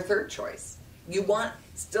or their 3rd choice. You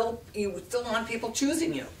still want people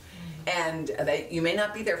choosing you, and you may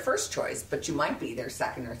not be their 1st choice, but you might be their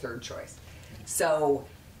 2nd or 3rd choice. So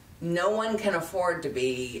no one can afford to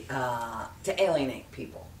be to alienate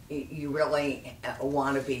people. You really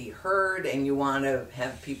want to be heard, and you want to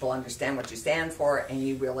have people understand what you stand for, and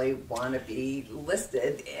you really want to be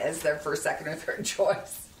listed as their first, second, or third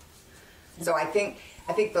choice. So I think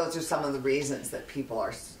those are some of the reasons that people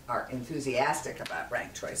are enthusiastic about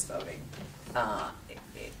ranked choice voting.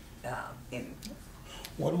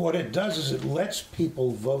 What it does is it lets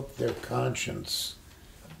people vote their conscience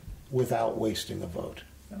without wasting a vote.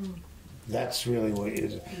 That's really what it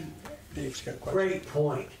is. Dave's got a question. Great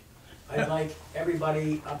point. I'd like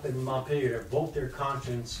everybody up in Montpelier to vote their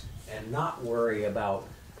conscience and not worry about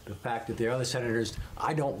the fact that the other senators,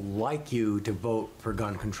 I don't like you to vote for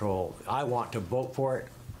gun control. I want to vote for it.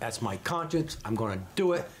 That's my conscience. I'm going to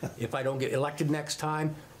do it. If I don't get elected next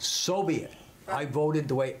time, so be it. I voted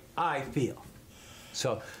the way I feel.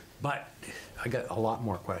 So, but I got a lot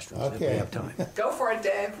more questions if we have time. Go for it,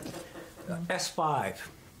 Dave. S5.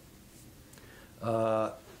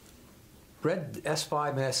 Read S5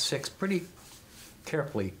 and S6 pretty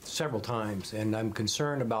carefully several times, and I'm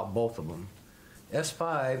concerned about both of them.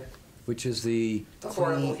 S5, which is the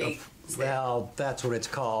Affordable heat. Well, that's what it's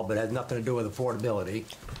called, but it has nothing to do with affordability.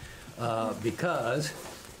 Because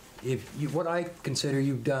what I consider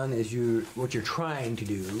you've done is what you're trying to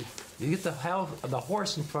do, you get the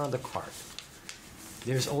horse in front of the cart.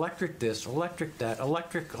 There's electric this, electric that,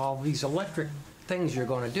 electric, all these electric things you're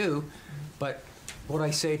going to do, but what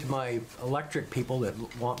I say to my electric people that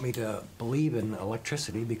want me to believe in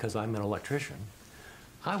electricity because I'm an electrician,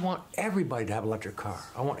 I want everybody to have an electric car.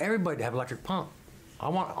 I want everybody to have an electric pump. I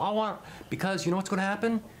want, because you know what's going to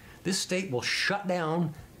happen? This state will shut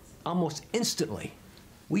down almost instantly.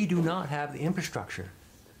 We do not have the infrastructure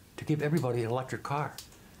to give everybody an electric car,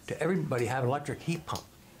 to everybody have an electric heat pump,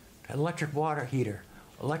 an electric water heater,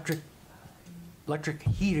 electric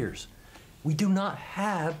heaters. We do not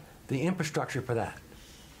have the infrastructure for that.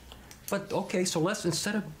 But okay, so let's,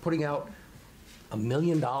 instead of putting out $1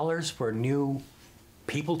 million for new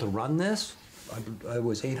people to run this, it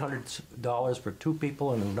was $800 for 2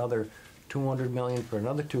 people and another $200 million for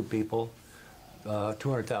another 2 people,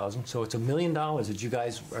 200,000. So it's $1 million that you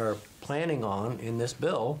guys are planning on in this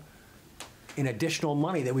bill, in additional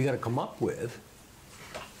money that we got to come up with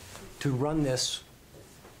to run this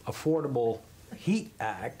Affordable Heat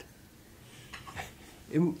Act.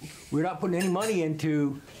 We're not putting any money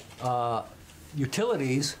into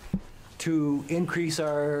utilities to increase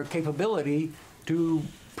our capability to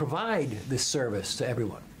provide this service to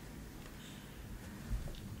everyone.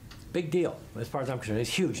 Big deal, as far as I'm concerned. It's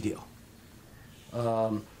a huge deal.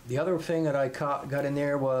 The other thing that I got in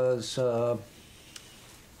there was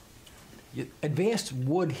advanced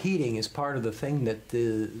wood heating is part of the thing that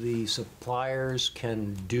the suppliers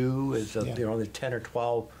can do. Is you know, the 10 or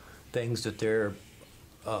 12 things that they're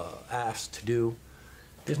asked to do.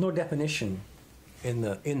 There's no definition in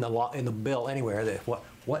the bill anywhere that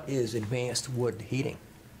what is advanced wood heating.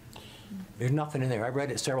 There's nothing in there. I've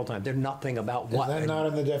read it several times. There's nothing about what. Is that not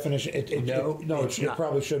in the definition? It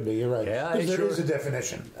probably should be. You're right. Yeah, because there is a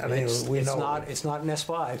definition. I mean, we know it's not in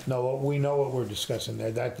S5. No, we know what we're discussing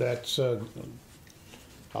there. That's.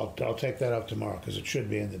 I'll take that up tomorrow because it should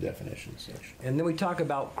be in the definition section. And then we talk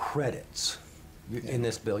about credits in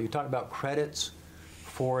this bill. You talk about credits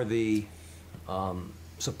for the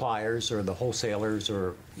suppliers or the wholesalers,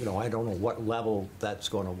 or I don't know what level that's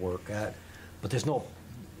going to work at, but there's no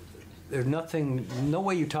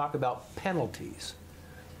way you talk about penalties.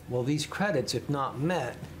 Well, these credits, if not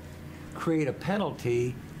met, create a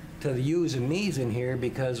penalty to the yous and me's in here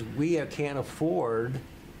because we can't afford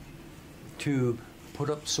to put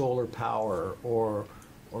up solar power or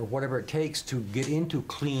whatever it takes to get into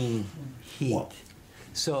clean heat. Well,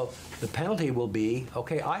 so the penalty will be,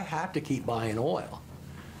 okay, I have to keep buying oil.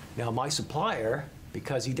 Now my supplier,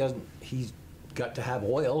 because he's got to have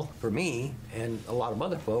oil for me and a lot of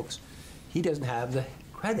other folks, he doesn't have the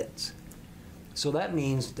credits. So that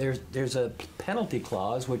means there's a penalty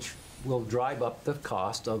clause which will drive up the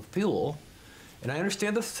cost of fuel. And I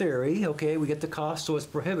understand the theory, okay, we get the cost so it's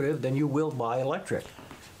prohibitive, then you will buy electric.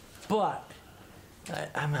 But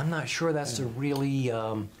I'm not sure that's a really,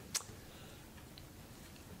 I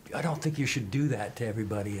don't think you should do that to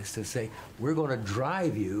everybody, is to say, we're going to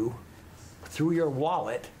drive you through your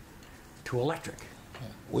wallet to electric.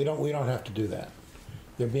 We don't have to do that.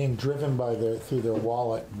 They're being driven through their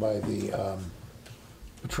wallet by the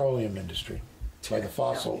petroleum industry, by the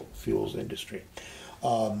fossil fuels industry.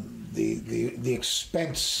 The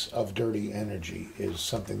expense of dirty energy is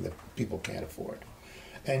something that people can't afford,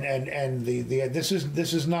 and this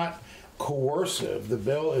is not coercive. The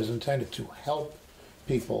bill is intended to help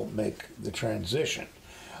people make the transition.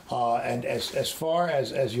 And as far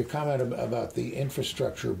as your comment about the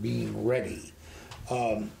infrastructure being ready,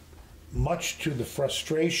 much to the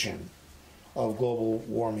frustration of global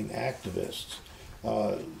warming activists,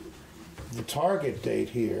 the target date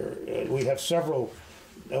here, we have several.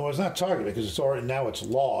 Well, it's not target because it's already now it's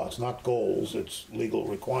law. It's not goals. It's legal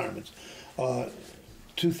requirements.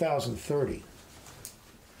 2030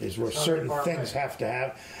 is where certain things have to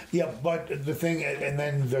have. Yeah, but the thing, and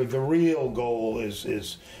then the real goal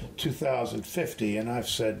is 2050. And I've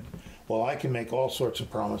said, well, I can make all sorts of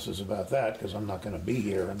promises about that because I'm not going to be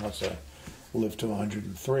here unless I live to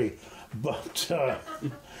 103. But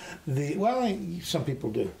some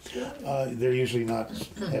people do. They're usually not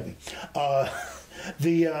heavy.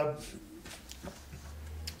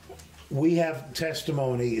 We have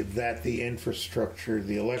testimony that the infrastructure,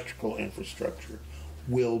 the electrical infrastructure,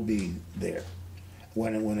 will be there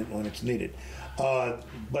when it's needed. But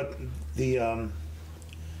the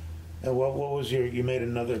what was you made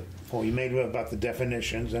another point? You made about the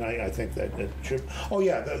definitions, and I think that should. Oh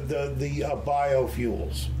yeah, the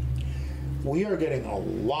biofuels. We are getting a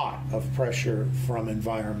lot of pressure from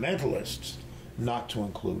environmentalists not to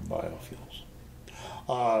include biofuels.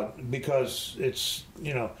 Because it's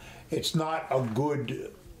not a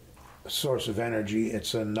good source of energy.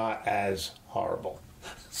 It's a not as horrible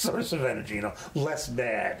source of energy. Less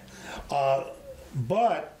bad.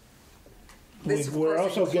 But we're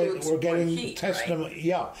also getting testimony. Right?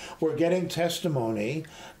 Yeah, we're getting testimony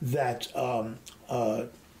that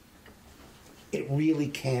it really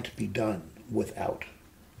can't be done without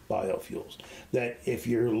biofuels. That if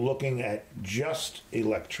you're looking at just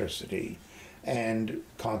electricity and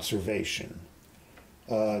conservation.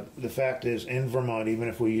 The fact is, in Vermont, even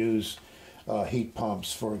if we use heat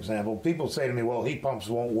pumps, for example, people say to me, well, heat pumps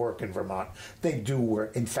won't work in Vermont. They do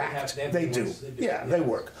work. In fact, they do. Yeah, they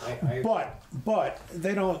work. But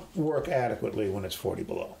they don't work adequately when it's 40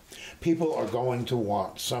 below. People are going to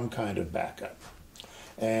want some kind of backup.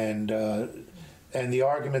 And the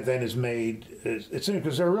argument then is made, it's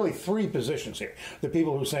because there are really three positions here. The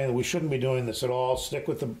people who are saying that we shouldn't be doing this at all, stick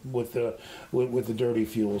with the dirty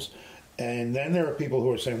fuels. And then there are people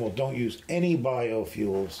who are saying, well, don't use any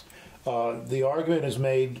biofuels. The argument is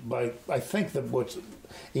made by, I think that what's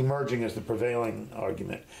emerging as the prevailing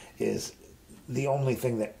argument is the only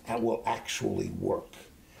thing that will actually work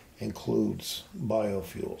includes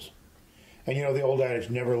biofuels. And the old adage,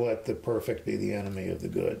 never let the perfect be the enemy of the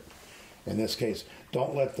good. In this case,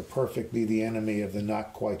 don't let the perfect be the enemy of the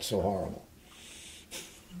not quite so horrible.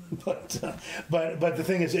 But the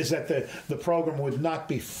thing is that the program would not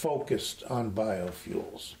be focused on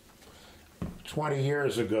biofuels. 20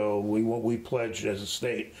 years ago, we pledged as a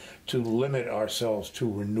state to limit ourselves to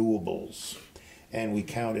renewables, and we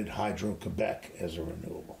counted Hydro-Quebec as a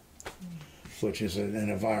renewable, which is an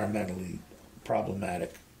environmentally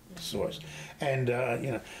problematic source. And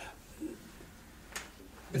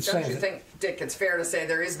But don't you think, Dick, it's fair to say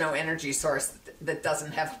there is no energy source that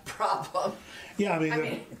doesn't have a problem? Yeah, I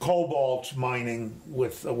mean cobalt mining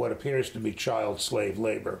with what appears to be child slave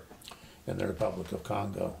labor in the Republic of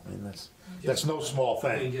Congo. I mean, that's no small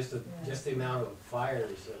thing. I mean, just the amount of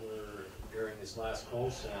fires that were during this last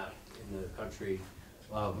cold snap in the country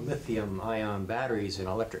of lithium-ion batteries in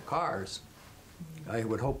electric cars, I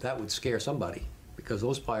would hope that would scare somebody, because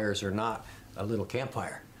those fires are not a little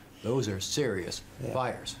campfire. Those are serious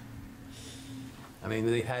fires. I mean,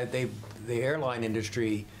 the airline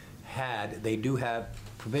industry they do have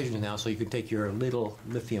provisions now, so you can take your little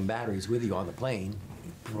lithium batteries with you on the plane,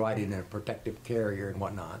 provided in a protective carrier and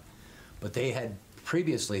whatnot. But they had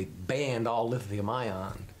previously banned all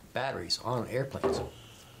lithium-ion batteries on airplanes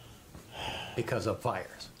because of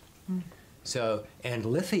fires. So, and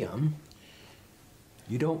lithium,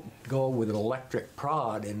 you don't go with an electric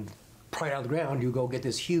prod and pry it out of the ground. You go get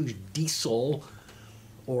this huge diesel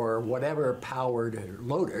or whatever powered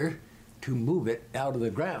loader to move it out of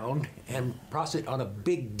the ground and process it on a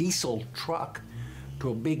big diesel truck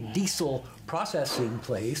to a big diesel processing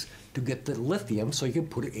place to get the lithium so you can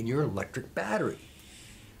put it in your electric battery.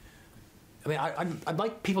 I mean, I'd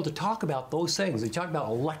like people to talk about those things. They talk about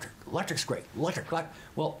electric. Electric's great. Electric.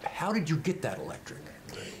 Well, how did you get that electric?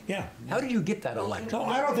 Yeah. How did you get that electric? No,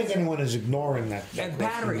 I don't think anyone is ignoring that. And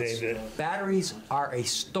batteries. Batteries are a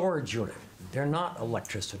storage unit. They're not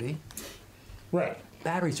electricity. Right.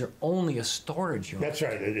 Batteries are only a storage unit. That's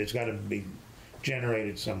right. It's got to be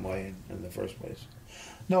generated some way in the first place.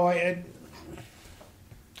 No,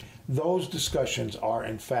 those discussions are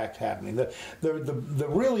in fact happening. The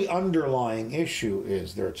really underlying issue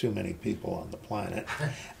is there are too many people on the planet,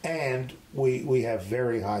 and we have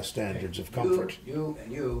very high standards of comfort. You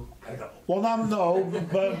and you. I know. Well,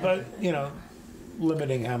 but you know,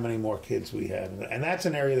 limiting how many more kids we have, and that's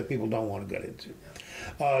an area that people don't want to get into.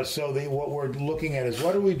 So what we're looking at is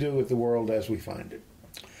what do we do with the world as we find it,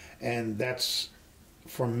 and that's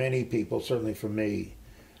for many people, certainly for me.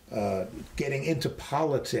 Getting into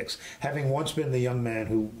politics, having once been the young man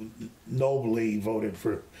who nobly voted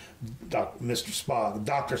for Dr.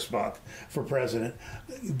 Spock for president,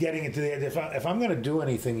 getting into the idea, if I'm going to do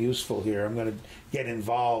anything useful here, I'm going to get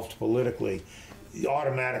involved politically,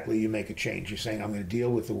 automatically you make a change. You're saying, I'm going to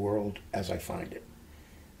deal with the world as I find it.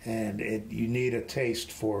 And you need a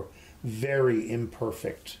taste for very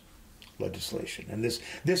imperfect legislation. And this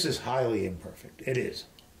is highly imperfect. It is.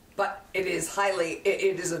 But it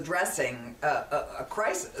is addressing a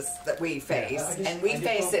crisis that we face, and we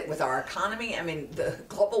face it with our economy. I mean, the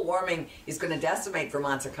global warming is going to decimate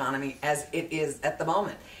Vermont's economy as it is at the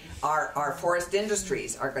moment. Our forest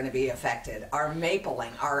industries are going to be affected, our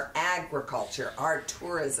mapling, our agriculture, our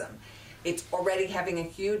tourism. It's already having a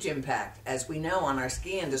huge impact, as we know, on our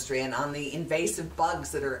ski industry and on the invasive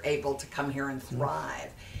bugs that are able to come here and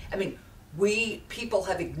thrive. I mean, people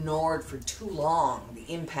have ignored for too long the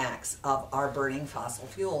impacts of our burning fossil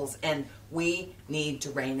fuels, and we need to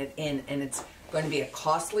rein it in, and it's going to be a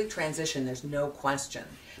costly transition, there's no question.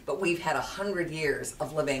 But we've had 100 years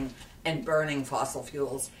of living and burning fossil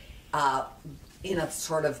fuels in a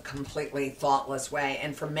sort of completely thoughtless way,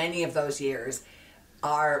 and for many of those years,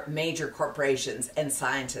 our major corporations and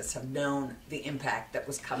scientists have known the impact that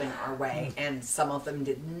was coming our way, and some of them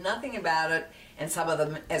did nothing about it, and some of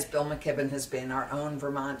them, as Bill McKibben has been, our own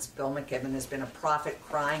Vermont's Bill McKibben has been a prophet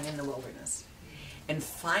crying in the wilderness. And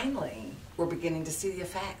finally, we're beginning to see the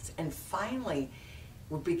effects, and finally,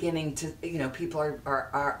 we're beginning to, people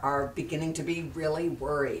are beginning to be really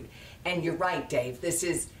worried. And you're right, Dave, this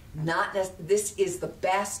is the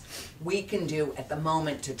best we can do at the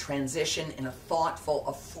moment to transition in a thoughtful,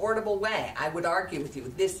 affordable way. I would argue with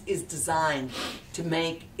you, this is designed to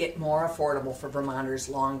make it more affordable for Vermonters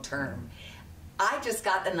long term. I just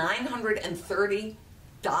got a $930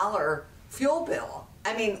 fuel bill.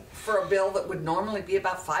 I mean, for a bill that would normally be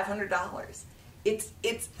about $500.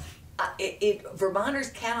 Vermonters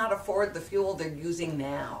cannot afford the fuel they're using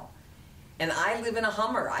now. And I live in a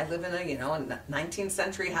Hummer. I live in a 19th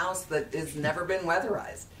century house that has never been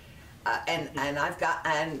weatherized.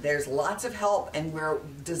 And there's lots of help, and we're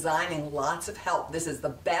designing lots of help. This is the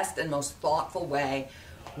best and most thoughtful way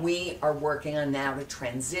we are working on now to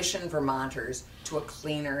transition Vermonters to a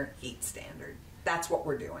cleaner heat standard. That's what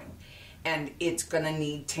we're doing. And it's going to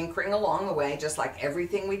need tinkering along the way, just like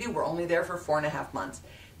everything we do. We're only there for 4.5 months.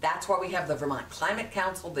 That's why we have the Vermont Climate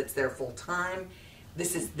Council that's there full time.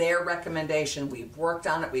 This is their recommendation. We've worked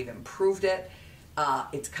on it. We've improved it.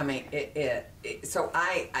 It's coming. So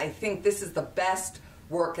I think this is the best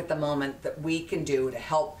work at the moment that we can do to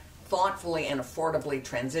help thoughtfully and affordably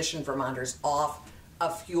transition Vermonters off a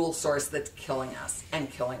fuel source that's killing us and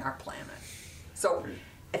killing our planet. So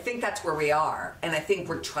I think that's where we are, and I think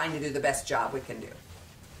we're trying to do the best job we can do.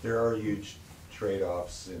 There are huge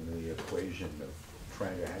trade-offs in the equation of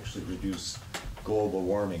trying to actually reduce global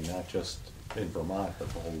warming, not just in Vermont, but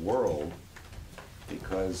the whole world,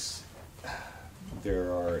 because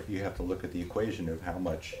you have to look at the equation of how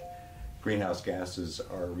much greenhouse gases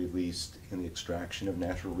are released in the extraction of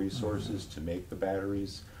natural resources to make the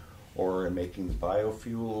batteries, or in making the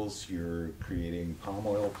biofuels. You're creating palm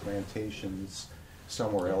oil plantations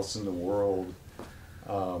somewhere else in the world.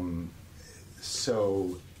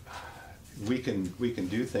 So we can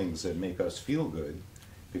do things that make us feel good,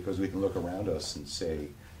 because we can look around us and say,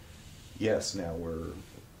 yes, now we're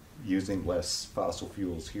using less fossil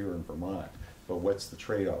fuels here in Vermont, but what's the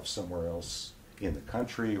trade-off somewhere else in the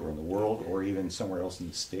country or in the world or even somewhere else in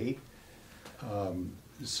the state? I'm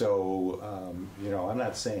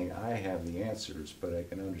not saying I have the answers, but I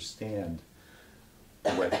can understand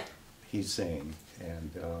what he's saying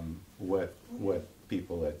and what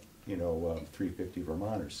people at 350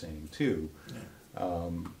 Vermont are saying too.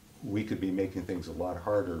 We could be making things a lot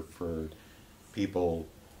harder for people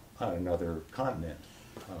on another continent,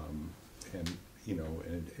 and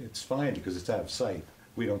it's fine because it's out of sight.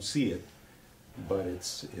 We don't see it, but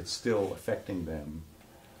it's still affecting them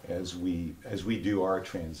as we do our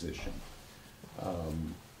transition.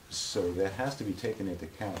 So that has to be taken into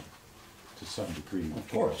account to some degree. Of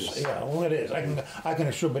course, yeah. Well, it is. I can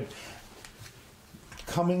assure, but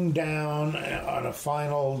coming down on a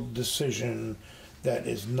final decision that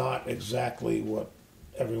is not exactly what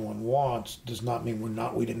everyone wants does not mean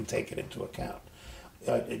we didn't take it into account.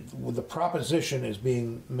 The proposition is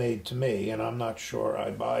being made to me, and I'm not sure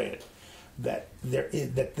I buy it, that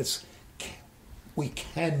we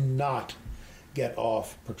cannot get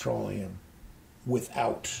off petroleum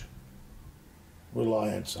without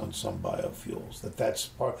reliance on some biofuels. That's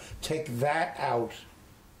part. Take that out,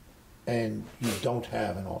 and you don't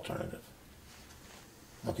have an alternative.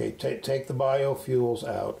 Okay, take the biofuels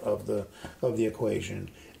out of the equation,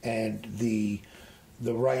 and the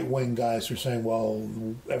right-wing guys are saying, well,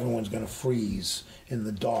 everyone's going to freeze in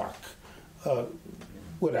the dark.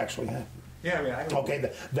 Would actually happen. Yeah, I mean,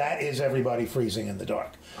 Okay, that is everybody freezing in the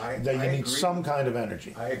dark. I That you need agree. some kind of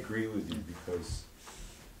energy. I agree with you because,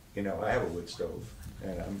 I have a wood stove,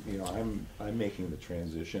 and I'm making the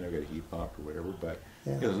transition. I've got a heat pump or whatever, but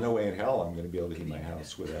Yeah. there's no way in hell I'm going to be able to heat my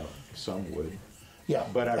house without some wood. Yeah,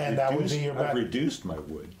 But and that would be your I've back. reduced my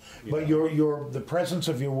wood. But the presence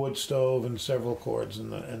of your wood stove and several cords in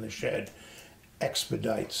the shed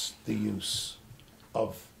expedites the use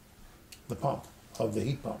of the pump, of the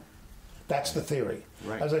heat pump. That's the theory.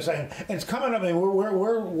 Right. As I say, and it's coming up. I mean,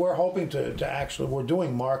 we're hoping to actually, we're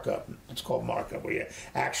doing markup. It's called markup, where you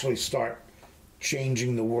actually start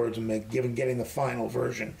changing the words and getting the final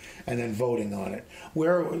version and then voting on it.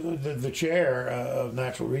 Where the chair of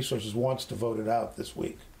Natural Resources wants to vote it out this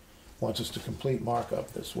week, wants us to complete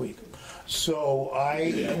markup this week. So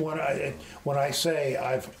when I say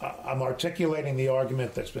I'm articulating the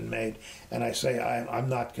argument that's been made, and I say I'm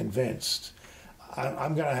not convinced,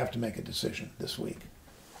 I'm going to have to make a decision this week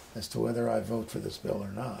as to whether I vote for this bill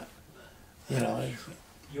or not.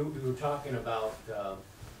 You were talking about,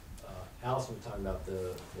 Allison was talking about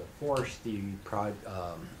the forestry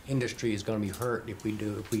industry is going to be hurt if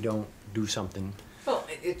we don't do something. Well,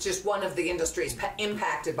 it's just one of the industries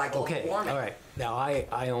impacted by global Okay, warming. all right. Now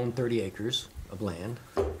I own 30 acres of land.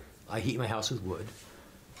 I heat my house with wood.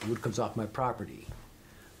 Wood comes off my property.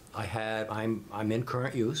 I'm in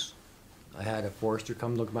current use. I had a forester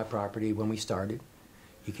come look at my property when we started.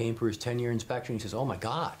 He came for his 10-year inspection. He says, "Oh my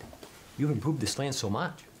God, you've improved this land so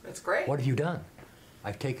much. That's great. What have you done?"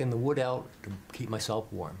 I've taken the wood out to keep myself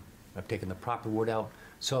warm. I've taken the proper wood out.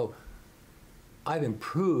 So I've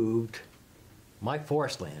improved my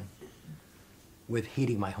forest land with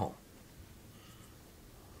heating my home.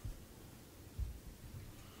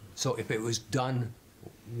 So if it was done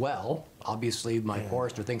well, obviously my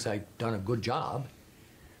forester thinks I've done a good job,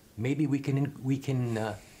 maybe we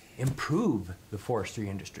can improve the forestry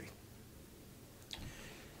industry.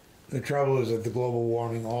 The trouble is that the global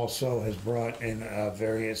warming also has brought in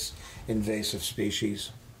various invasive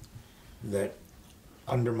species that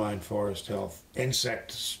undermine forest health,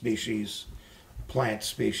 insect species, plant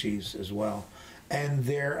species as well. And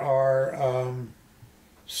there are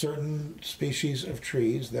certain species of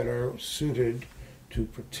trees that are suited to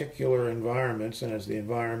particular environments, and as the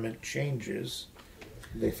environment changes,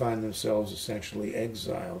 they find themselves essentially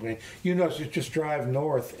exiled. I mean, you just drive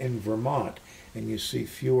north in Vermont, and you see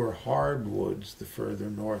fewer hardwoods the further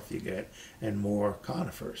north you get, and more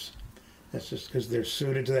conifers. That's just because they're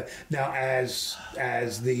suited to that. Now,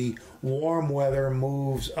 as the warm weather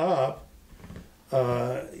moves up,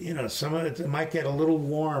 some of it might get a little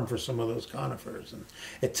warm for some of those conifers, and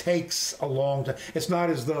it takes a long time. It's not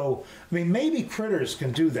as though, maybe critters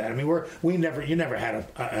can do that. You never had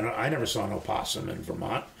I never saw an opossum in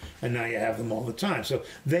Vermont, and now you have them all the time. So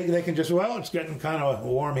they can just, it's getting kind of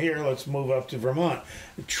warm here, let's move up to Vermont.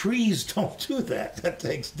 Trees don't do that. That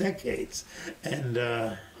takes decades, and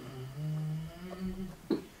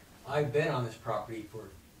I've been on this property for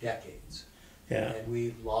decades. yeah. And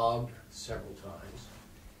we logged several times.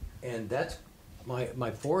 And that's,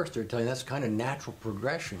 my forester telling you, that's kind of natural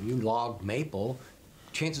progression. You log maple,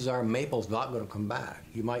 chances are maple's not going to come back.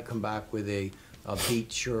 You might come back with a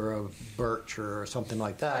beech or a birch or something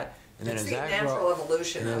like that. And then It's as the that natural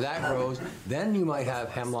evolution and as of- that grows, then you might have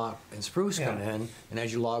hemlock and spruce come Yeah. in, and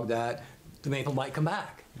as you log that, the maple might come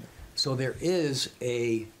back. So there is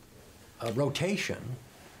a rotation,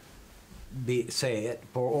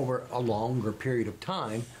 for over a longer period of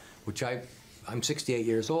time, which I'm 68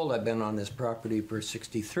 years old. I've been on this property for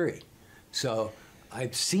 63. So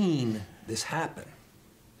I've seen this happen.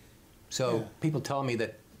 So Yeah. people tell me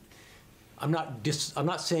that I'm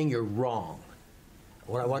not saying you're wrong.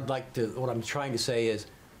 What I'm trying to say is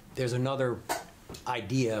there's another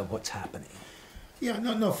idea of what's happening. Yeah,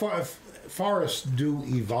 no. Forests do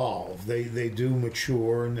evolve. They do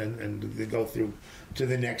mature, and they go through to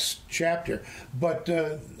the next chapter. But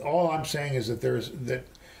all I'm saying is that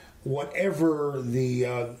whatever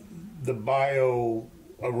the bio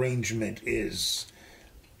arrangement is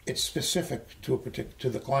it's specific to to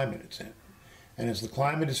the climate it's in. And as the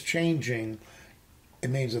climate is changing, it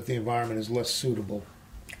means that the environment is less suitable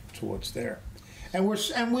to what's there. And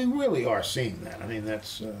we really are seeing that. I mean,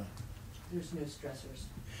 that's There's new stressors.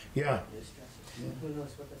 yeah. New stressors. Who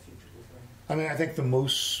knows what the future will bring? I mean, I think the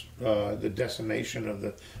moose, the decimation of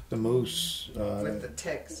the moose. With the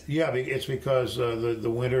ticks. Yeah, it's because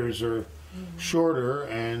the winters are shorter,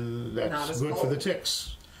 and Not that's as good for the cold.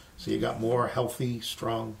 ticks. So you got more healthy,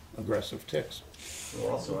 strong, aggressive ticks.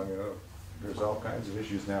 Well, also, I mean, there's all kinds of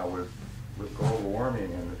issues now with global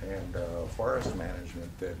warming and forest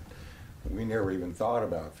management that we never even thought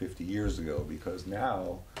about 50 years ago, because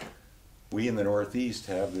now we in the Northeast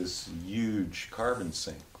have this huge carbon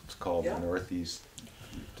sink. It's called Yeah. the Northeast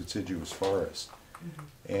Deciduous Forest.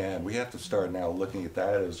 And we have to start now looking at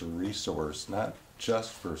that as a resource, not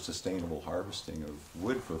just for sustainable harvesting of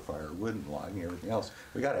wood for firewood and logging and everything else.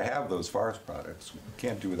 We got to have those forest products. We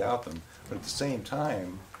can't do without them. But at the same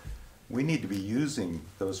time, we need to be using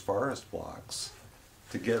those forest blocks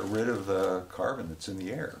to get rid of the carbon that's in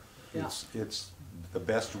the air. Yeah. It's the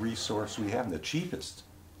best resource we have, and the cheapest,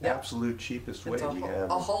 Yeah. absolute cheapest way It's we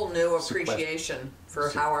have. a whole new sequest- appreciation for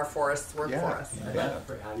how our forests work Yeah. for us. Yeah.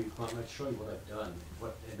 How do you come? Let's show you what I've done.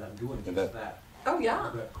 And I'm doing And just that- that. Oh, yeah.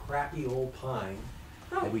 I've got crappy old pine.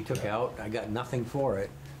 that we took out. I got nothing for it,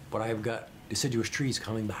 but I've got deciduous trees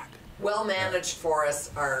coming back. Well-managed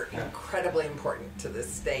forests are incredibly important to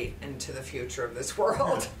this state and to the future of this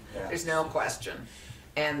world. Yeah. There's no question.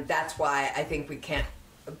 And that's why I think we can't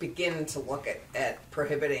begin to look at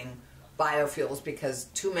prohibiting biofuels, because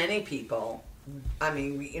too many people, I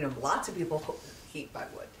mean, lots of people heat by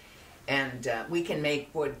wood. And we can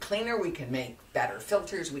make wood cleaner, we can make better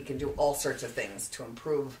filters, we can do all sorts of things to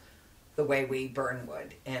improve the way we burn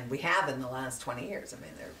wood. And we have in the last 20 years. I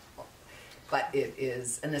mean, but it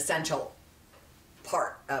is an essential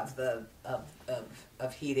part of the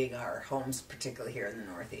of heating our homes, particularly here in the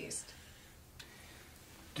Northeast.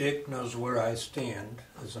 Dick knows where I stand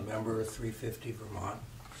as a member of 350 Vermont,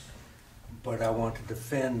 but I want to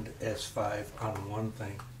defend S5 on one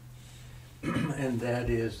thing, and that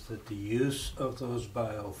is that the use of those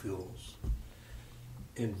biofuels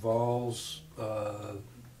involves a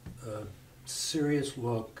serious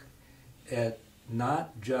look at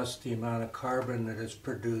not just the amount of carbon that is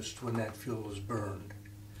produced when that fuel is burned,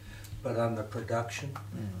 but on the production,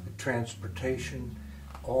 the transportation,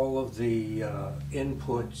 all of the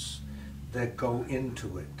inputs that go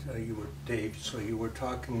into it. Dave, so you were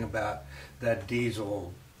talking about that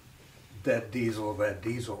diesel.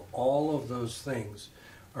 All of those things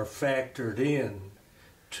are factored in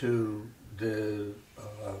to the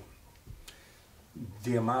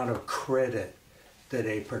amount of credit that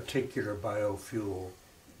a particular biofuel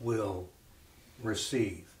will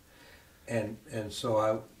receive. And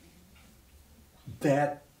so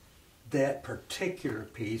that particular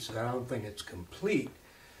piece, I don't think it's complete,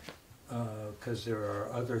 because there are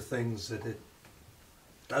other things that it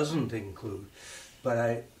doesn't include.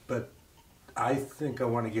 But I think I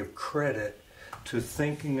want to give credit to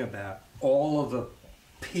thinking about all of the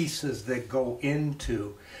pieces that go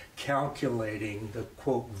into calculating the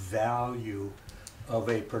quote value of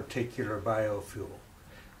a particular biofuel.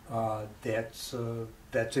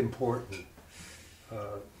 That's important.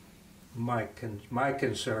 My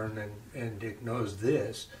concern, and Dick knows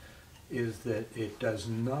this, is that it does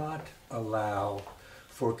not allow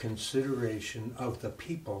for consideration of the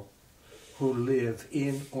people who live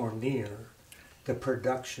in or near the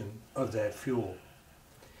production of that fuel,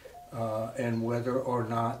 and whether or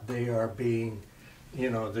not they are being,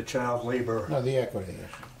 the child labor. No, the equity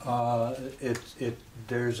issue.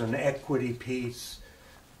 There's an equity piece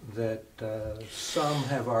that some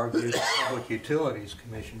have argued, Public Utilities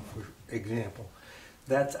Commission, for example.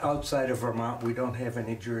 That's outside of Vermont. We don't have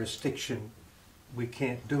any jurisdiction. We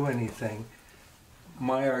can't do anything.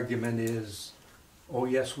 My argument is, oh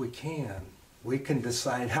yes, we can. We can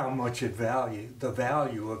decide how much the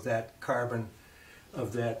value of that carbon,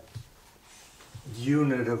 of that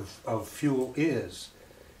unit of fuel is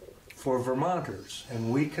for Vermonters.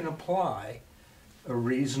 And we can apply a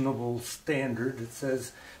reasonable standard that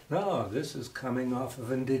says, no, this is coming off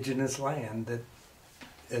of indigenous land, that,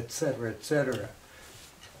 et cetera, et cetera.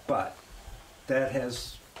 But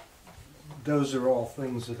those are all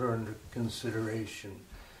things that are under consideration.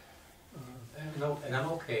 And I'm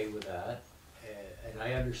okay with that, and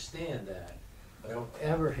I understand that. I don't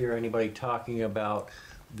ever hear anybody talking about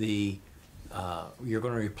you're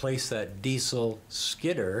going to replace that diesel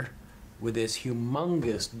skidder with this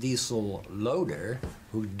humongous diesel loader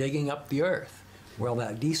who's digging up the earth. Well,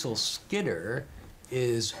 that diesel skidder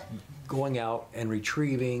is going out and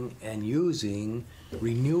retrieving and using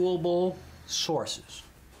renewable sources.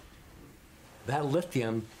 That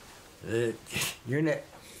lithium,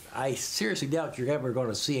 I seriously doubt you're ever going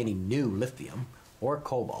to see any new lithium or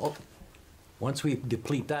cobalt. Once we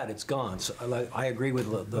deplete that, it's gone. So I agree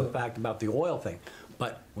with the fact about the oil thing.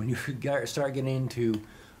 But when you start getting into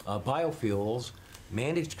biofuels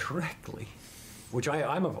managed correctly, which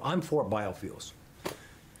I'm for biofuels,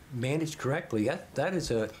 managed correctly, that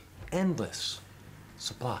is an endless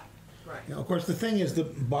supply. Right. You know, of course, the thing is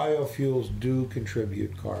that biofuels do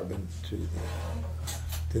contribute carbon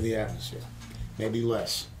to the atmosphere. Maybe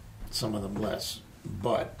less, some of them less,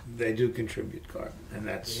 but they do contribute carbon, and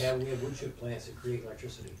that's. We have wood chip plants that create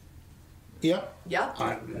electricity. Yep. Yeah.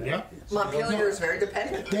 Yep. Montpelier is very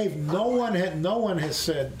dependent. Dave, no one has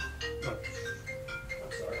said. I'm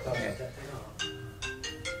sorry, I thought about that.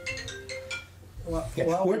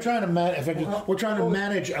 Yeah, we're trying to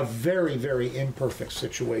manage a very, very imperfect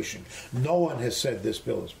situation. No one has said this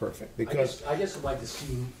bill is perfect because I guess I'd like to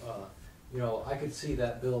see, I could see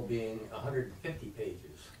that bill being 150 pages.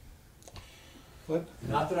 What?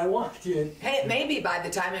 Not that I want to. Hey, it may be by the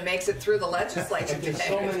time it makes it through the legislature There's today.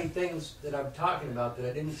 so many things that I'm talking about that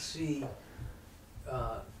I didn't see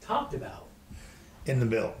talked about. in the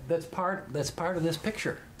bill. That's part of this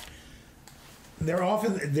picture.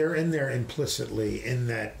 They're in there implicitly in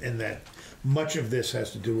that much of this has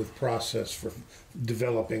to do with process for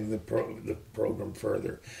developing the program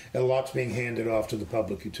further. A lot's being handed off to the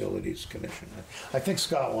Public Utilities Commission. I think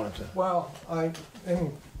Scott wanted to. Well,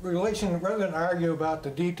 in relation, rather than argue about the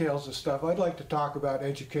details of stuff, I'd like to talk about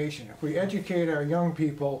education. If we educate our young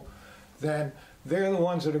people, then they're the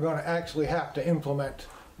ones that are going to actually have to implement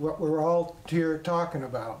what we're all here talking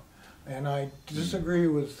about. And I disagree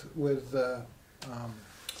with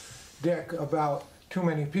Dick about too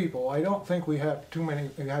many people. I don't think we have too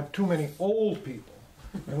many old people,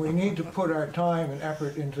 and we need to put our time and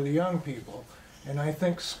effort into the young people. And I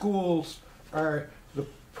think schools are the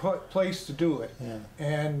place to do it. Yeah.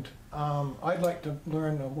 And I'd like to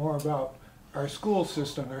learn more about our school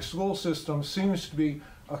system. Our school system seems to be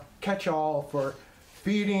a catch-all for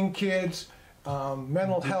feeding kids,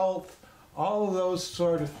 mental health, all of those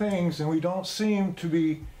sort of things, and we don't seem to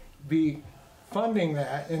be funding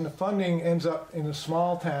that, and the funding ends up in the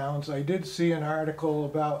small towns. I did see an article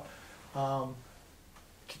about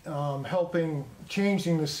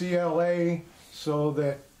changing the CLA so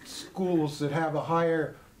that schools that have a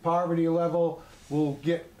higher poverty level will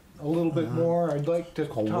get a little bit more. I'd like to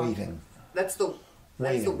Called talk. waiting. That's the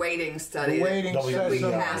weighting study. The weighting that we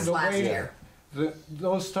system, passed the last weighting, year.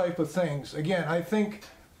 those type of things. Again, I think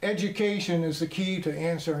education is the key to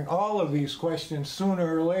answering all of these questions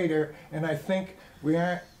sooner or later, and I think we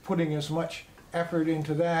aren't putting as much effort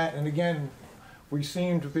into that. And again, we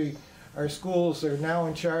seem to be, our schools are now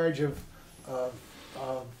in charge of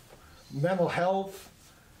mental health,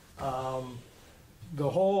 the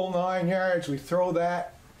whole 9 yards. We throw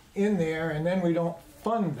that in there, and then we don't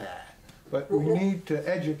fund that. But we need to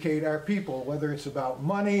educate our people, whether it's about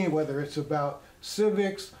money, whether it's about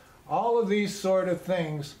civics, all of these sort of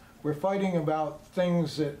things. We're fighting about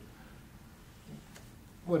things that,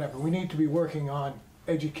 whatever, we need to be working on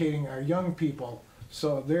educating our young people,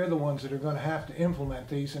 so they're the ones that are going to have to implement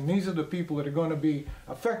these, and these are the people that are going to be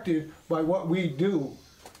affected by what we do.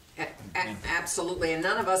 Absolutely, and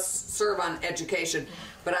none of us serve on education,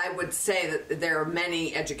 but I would say that there are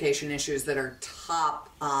many education issues that are top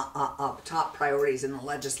priorities in the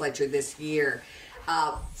legislature this year.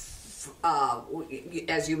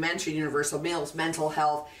 As you mentioned, universal meals, mental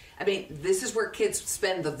health. I mean, this is where kids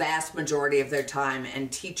spend the vast majority of their time,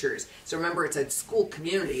 and teachers. So remember, it's a school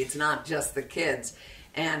community. It's not just the kids.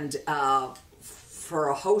 And for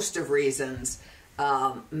a host of reasons,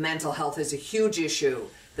 mental health is a huge issue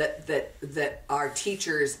that our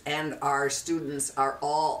teachers and our students are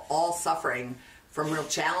all suffering from real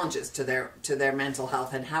challenges to their mental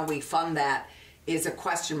health. And how we fund that is a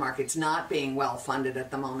question mark. It's not being well funded at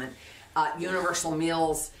the moment. Universal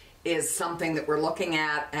meals is something that we're looking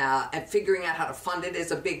at, and figuring out how to fund it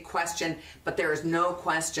is a big question, but there is no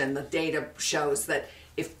question, the data shows that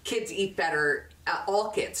if kids eat better, all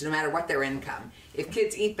kids, no matter what their income, if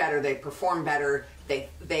kids eat better, they perform better, they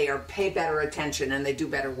pay better attention, and they do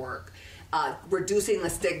better work. Reducing the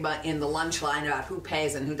stigma in the lunch line about who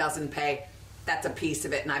pays and who doesn't pay, that's a piece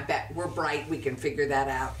of it, and I bet we're bright, we can figure that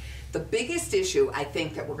out. The biggest issue I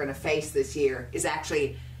think that we're going to face this year is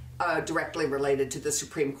actually directly related to the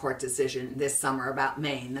Supreme Court decision this summer about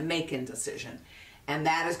Maine, the Macon decision. And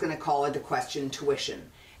that is going to call into question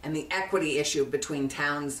tuition and the equity issue between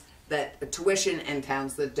towns that tuition and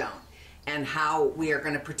towns that don't. and how we are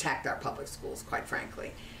going to protect our public schools, quite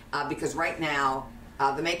frankly. Because right now,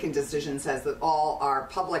 the Macon decision says that all our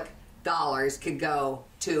public dollars could go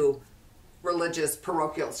to religious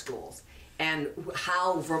parochial schools. And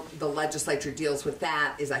how the legislature deals with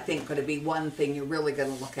that is, I think, going to be one thing you're really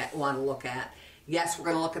going to want to look at. Yes, we're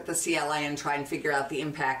going to look at the CLA and try and figure out the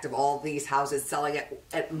impact of all these houses selling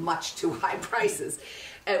at much too high prices.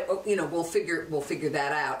 We'll figure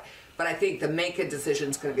that out. But I think the Macon decision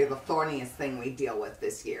is going to be the thorniest thing we deal with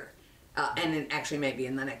this year, and actually maybe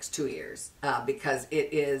in the next 2 years, because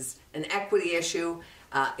it is an equity issue.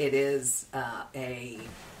 It is a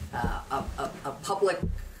public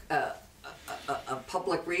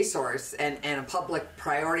resource and a public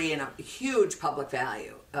priority and a huge public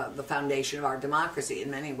value. The foundation of our democracy in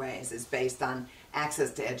many ways is based on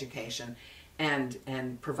access to education and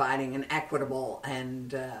providing an equitable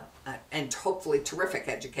and hopefully terrific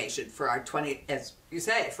education for our as you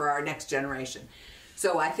say, for our next generation.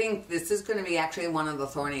 So I think this is going to be actually one of the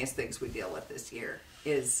thorniest things we deal with this year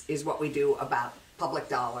is what we do about public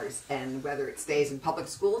dollars, and whether it stays in public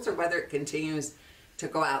schools or whether it continues to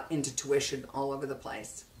go out into tuition all over the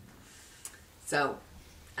place. So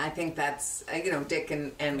I think that's, Dick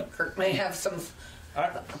and Kirk may have some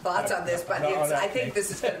thoughts on this, but I think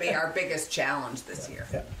this is going to be our biggest challenge this year.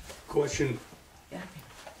 Yeah. Question. Yeah.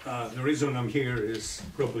 The reason I'm here is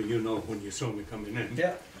probably when you saw me coming in.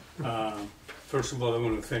 Yeah. First of all, I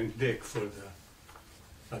want to thank Dick for the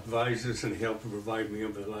advices and help to provide me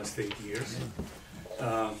over the last 8 years.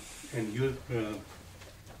 And you,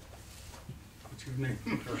 what's your name?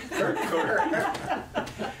 Kurt.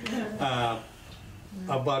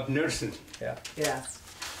 About nursing. Yeah. Yes.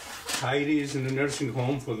 Heidi is in the nursing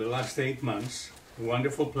home for the last 8 months.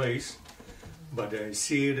 Wonderful place. But I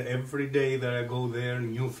see it every day that I go there,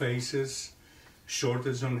 new faces,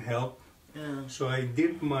 shortage on help. Yeah. So I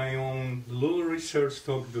did my own little research,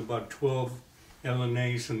 talked to about 12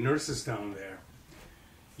 LNAs and nurses down there.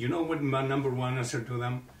 You know what my number one answer to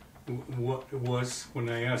them was when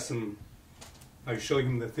I asked them, I showed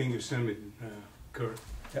him the thing you sent me, Kurt.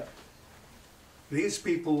 Yeah. These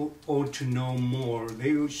people ought to know more.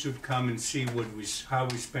 They should come and see how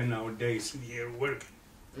we spend our days in here working.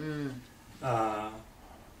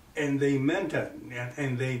 And they meant it,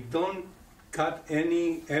 and they don't cut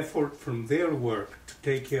any effort from their work to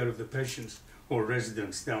take care of the patients or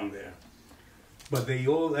residents down there. But they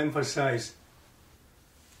all emphasize,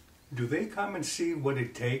 do they come and see what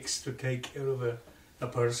it takes to take care of a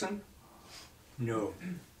person? No.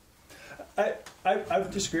 I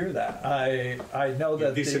would disagree with that. I know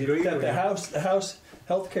that the House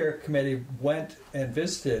Healthcare Committee went and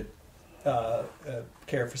visited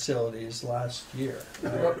care facilities last year.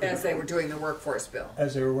 As they were doing the workforce bill.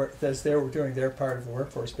 As they were doing their part of the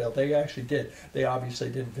workforce bill, they actually did. They obviously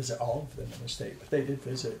didn't visit all of them in the state, but they did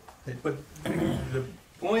visit. But the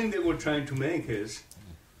point they were trying to make is,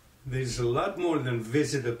 there's a lot more than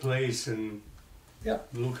visit a place and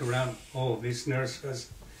look around. Oh, this nurse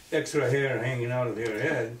has extra hair hanging out of their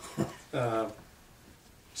head.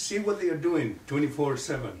 See what they are doing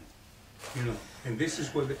 24/7, And this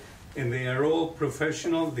is what. And they are all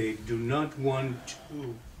professional. They do not want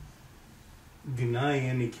to deny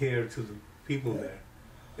any care to the people there.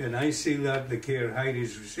 And I see that the care Heidi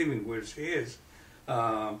is receiving where she is.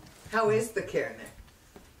 How is the care, Nick?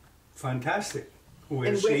 Fantastic.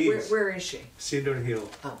 Where is she? Cedar Hill.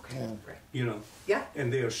 Okay, great. Yeah. And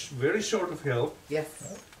they are very short of help.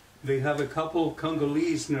 Yes. They have a couple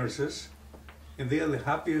Congolese nurses, and they are the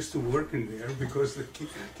happiest to work in there because they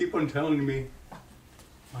keep on telling me,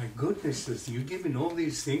 my goodness, you're giving all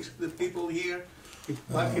these things to the people here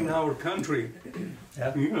back in our country.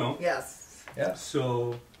 Yes. Yeah.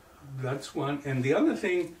 So that's one. And the other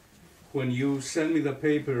thing, when you send me the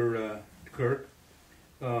paper, Kurt,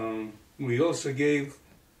 we also gave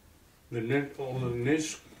all the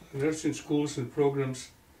nursing schools and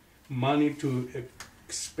programs money to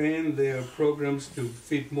expand their programs to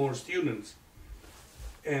fit more students.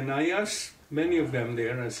 And I asked many of them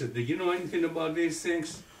there, I said, do you know anything about these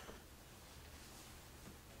things?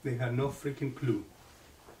 They had no freaking clue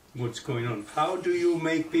what's going on. How do you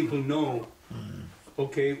make people know,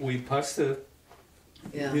 okay, we passed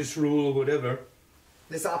this rule or whatever.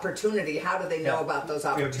 This opportunity, how do they know about those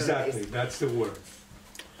opportunities? Exactly, that's the word.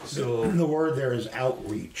 So the word there is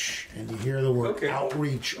outreach, and you hear the word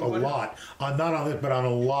outreach a lot. Not on this, but on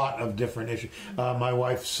a lot of different issues. My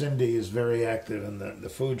wife Cindy is very active in the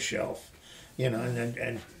food shelf,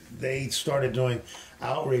 and they started doing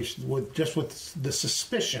outreach with the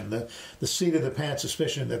suspicion, the seat of the pants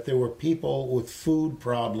suspicion that there were people with food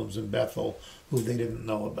problems in Bethel who they didn't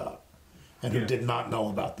know about. and who Yeah. did not know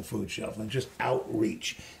about the food shelf, and just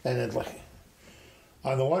outreach. And it's like,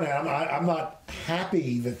 on the one hand, I'm not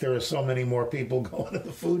happy that there are so many more people going to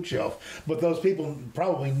the food shelf, but those people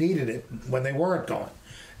probably needed it when they weren't going.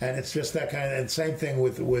 And it's just that kind of, and same thing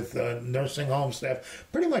with nursing home staff.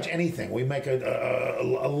 Pretty much anything. We make a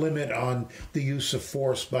limit on the use of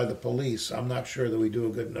force by the police. I'm not sure that we do a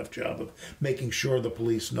good enough job of making sure the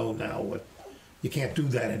police know now what you can't do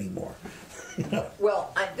that anymore. You know?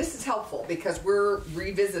 Well, this is helpful because we're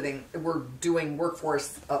doing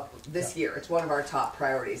workforce this year. It's one of our top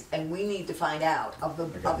priorities, and we need to find out of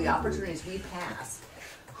the opportunities we pass.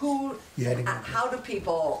 How do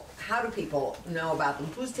people know about them?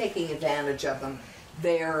 Who's taking advantage of them?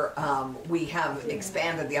 We have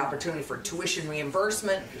expanded the opportunity for tuition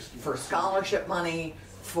reimbursement, for scholarship money,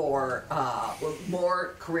 for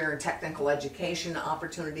more career and technical education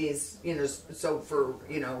opportunities. So for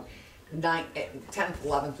 9th, 10th,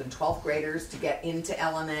 11th, and 12th graders to get into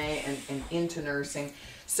LNA and into nursing.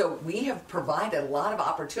 So we have provided a lot of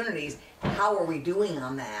opportunities. How are we doing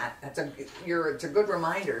on that? It's a good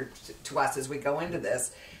reminder to us as we go into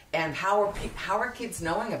this. And how are kids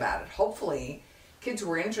knowing about it? Hopefully, kids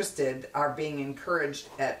who are interested are being encouraged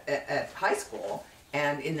at high school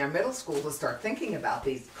and in their middle school to start thinking about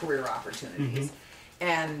these career opportunities.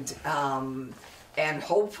 Mm-hmm. And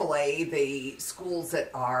hopefully the schools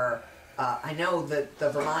that are I know that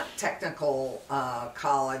the Vermont Technical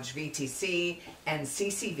College, VTC, and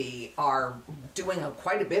CCV are doing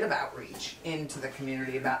quite a bit of outreach into the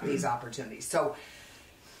community about these opportunities. So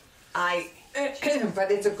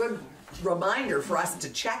but it's a good reminder for us to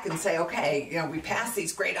check and say, okay, we pass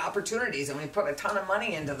these great opportunities and we put a ton of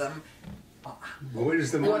money into them. Where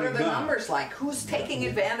is the money What are the gone? numbers like? Who's taking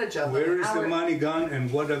advantage of them? Where is the money gone, and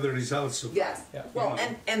what are the results of it? Yes. Yeah. Well,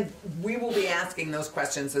 and we will be asking those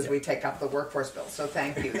questions as we take up the workforce bill. So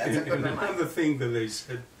thank you. That's a good And reminder. another thing that they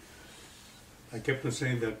said, I kept on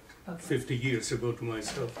saying that 50 years ago to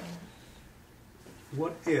myself.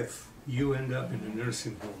 What if you end up in a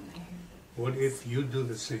nursing home? What if you do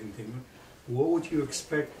the same thing? What would you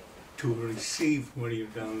expect to receive when you're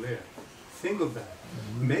down there? Think of that.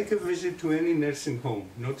 Make a visit to any nursing home,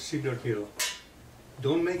 not Cedar Hill.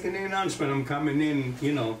 Don't make any announcement, I'm coming in,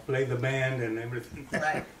 play the band and everything.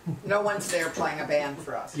 Right. No one's there playing a band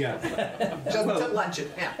for us. Yeah. Just to luncheon,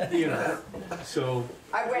 yeah. So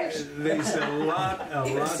I wish. there's a lot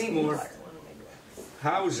more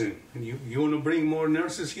housing. And you want to bring more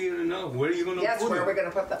nurses here? No. Where are you going to put them? Yes, where are we going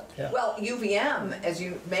to put them? Yeah. Well, UVM, as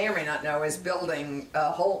you may or may not know, is building a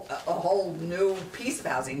whole new piece of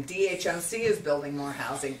housing. DHMC is building more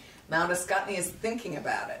housing. Mount Escutney is thinking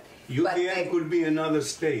about it. UVM could be another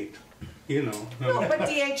state, No, but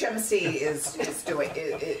DHMC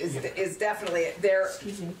is definitely their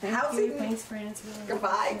housing. Thanks for answering.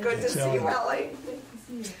 Goodbye. Good to see you, Ellie.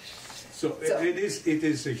 So it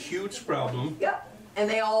is a huge problem. Yep. And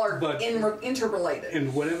they all are interrelated.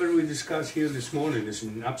 And whatever we discussed here this morning, there's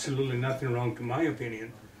absolutely nothing wrong, to my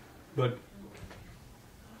opinion. But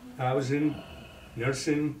housing,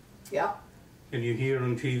 nursing, yeah. And you hear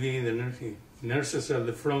on TV the nurses are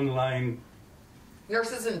the front line.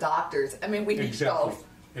 Nurses and doctors. I mean, we need both.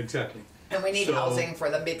 Exactly. And we need housing for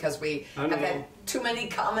them because we have had too many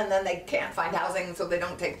come and then they can't find housing, so they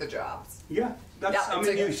don't take the jobs. Yeah,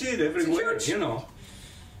 you see it everywhere,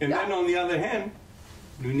 And then on the other hand,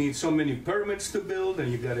 you need so many permits to build,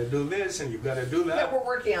 and you got to do this, and you got to do that. Yeah, we're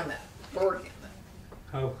working on that.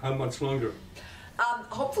 How much longer?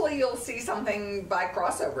 Hopefully you'll see something by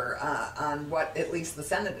crossover on what at least the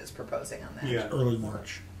Senate is proposing on that. Yeah, early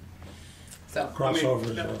March. So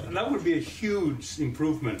crossover. That would be a huge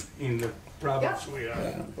improvement in the province we are.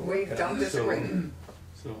 Yeah. We don't disagree.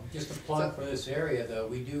 So just a plug for this area, though,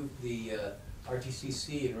 we do the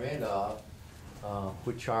RTCC in Randolph,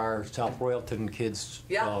 which our South Royalton kids,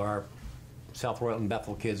 our South Royalton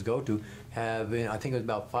Bethel kids go to, have, I think it was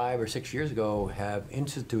about 5 or 6 years ago, have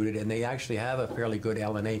instituted, and they actually have a fairly good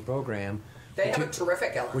LNA program. They have a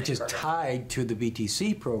terrific LNA which is program. tied to the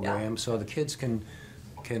BTC program, so the kids can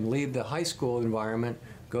leave the high school environment,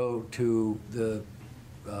 go to the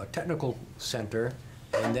technical center,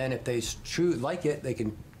 and then if they like it, they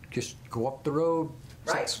can just go up the road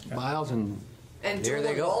 6 miles and there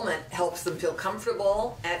they go. Enrollment helps them feel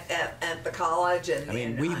comfortable at the college. And I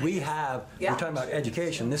mean, we have, we're talking about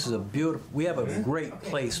education, this is a beautiful, we have a great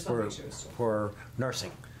place for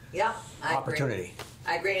nursing. Yeah, I opportunity.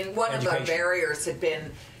 I agree. And one of the barriers had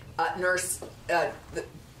been the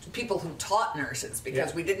people who taught nurses,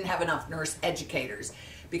 because we didn't have enough nurse educators,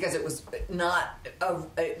 because it was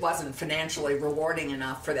it wasn't financially rewarding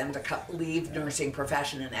enough for them to leave nursing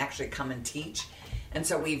profession and actually come and teach. And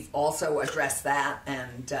so we've also addressed that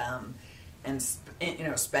and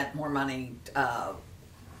spent more money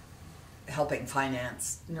helping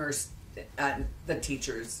finance the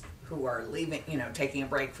teachers who are leaving, taking a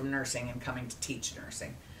break from nursing and coming to teach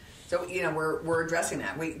nursing. So, we're addressing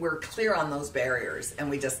that. We're clear on those barriers, and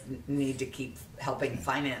we just need to keep helping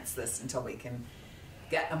finance this until we can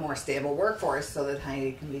get a more stable workforce so that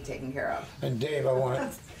Heidi can be taken care of. And Dave,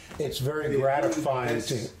 it's very gratifying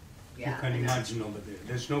to... You can imagine over there.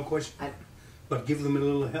 There's no question. But give them a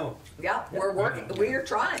little help. Yeah, we're working. We're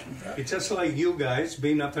trying. It's just like you guys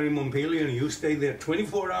being up there in Montpelier, and you stay there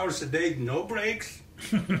 24 hours a day, no breaks,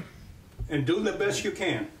 and do the best you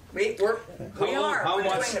can. We're doing the best How long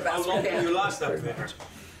we can. have you last up there?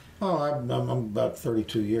 Oh, I'm about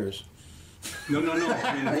 32 years. No.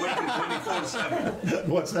 I mean, working 24/7.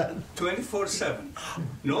 What's that? 24/7.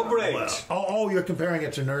 No breaks. Oh, you're comparing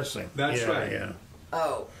it to nursing. That's right. Yeah.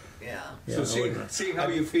 Oh, yeah. So see how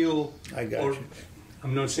you feel. I got you.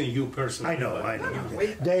 I'm not saying you personally. I know.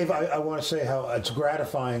 Dave, I want to say how it's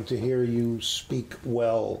gratifying to hear you speak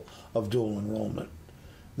well of dual enrollment.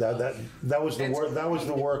 That was the work. That was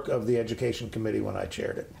the work of the education committee when I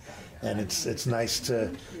chaired it, and it's nice to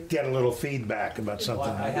get a little feedback about something.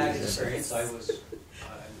 Well, I had experience. I was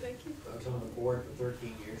on the board for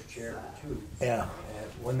 13 years, chair for 2. Yeah.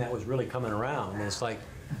 And when that was really coming around, and it's like,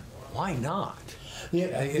 why not?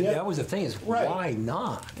 Yeah, That was the thing, is right. Why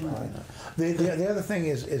not? The other thing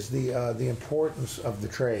is the importance of the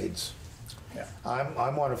trades. Yeah.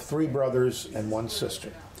 I'm one of 3 brothers and 1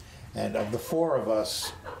 sister, and of the 4 of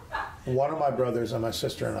us, one of my brothers and my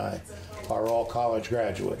sister and I are all college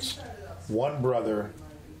graduates. One brother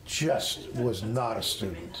just was not a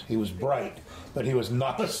student. He was bright, but he was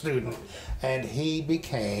not a student, and he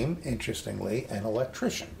became, interestingly, an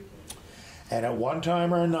electrician. And at one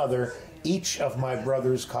time or another, each of my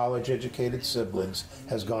brother's college-educated siblings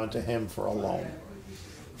has gone to him for a loan.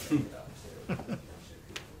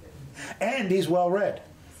 And he's well-read.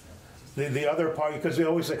 The other part, because they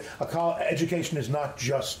always say education is not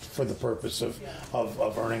just for the purpose of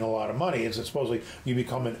earning a lot of money. It's supposedly you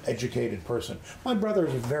become an educated person. My brother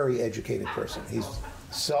is a very educated person. He's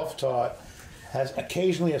self-taught, has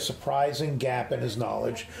occasionally a surprising gap in his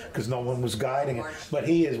knowledge because no one was guiding him. But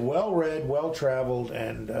he is well-read, well-traveled,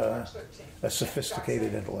 and a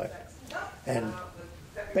sophisticated intellect. And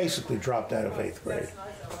basically dropped out of 8th grade.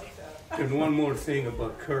 And one more thing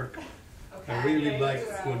about Kirk. I really like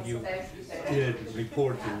when you did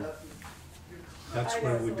reporting. That's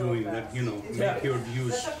where we're doing that, make your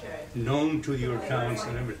views known to your towns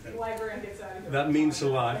and everything. That means a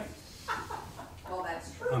lot.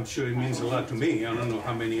 I'm sure it means a lot to me. I don't know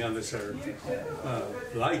how many others are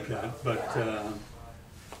like that, but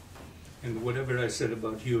and whatever I said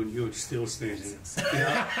about you, and you, it still stays.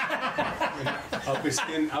 I'll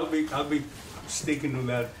be sticking to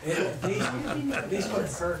that. At least what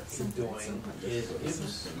Kirk's doing is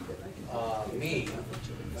gives me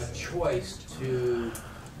a choice to,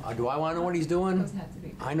 do I want to know what he's doing?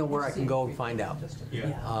 I know where I can go and find out.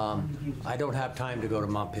 Yeah. I don't have time to go to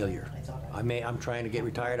Montpelier. I'm trying to get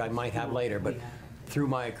retired. I might have later, but through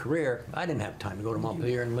my career, I didn't have time to go to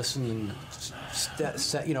Montpelier and listen and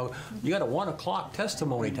you got a 1 o'clock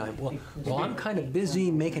testimony time. Well, I'm kind of busy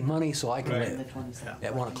making money so I can live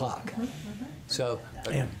at 1 o'clock. So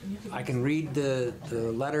I can read the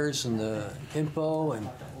letters and the info, and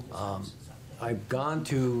I've gone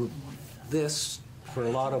to this for a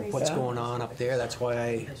lot of what's going on up there. That's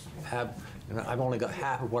why I've only got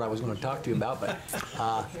half of what I was going to talk to you about, but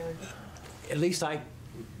at least I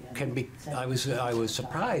was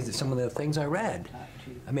surprised at some of the things I read.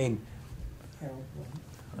 I mean,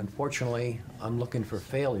 unfortunately, I'm looking for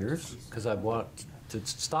failures because I want to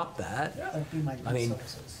stop that. I mean,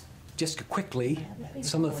 just quickly,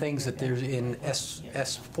 some of the things that there's in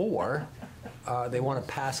S4, they want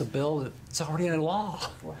to pass a bill that's already in law.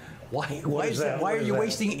 Why are you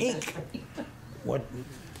wasting ink? What?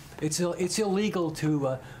 It's illegal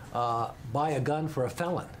to buy a gun for a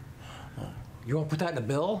felon. You want to put that in a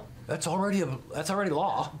bill? That's already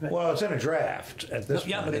law. Well, it's in a draft at this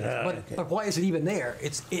point. But why is it even there?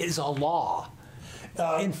 It is a law.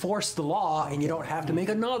 Enforce the law, and you don't have to make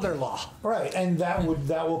another law. Right, and that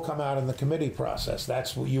will come out in the committee process.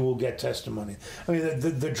 That's what you will get testimony. I mean,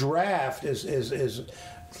 the draft is.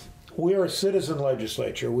 We're a citizen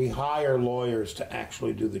legislature. We hire lawyers to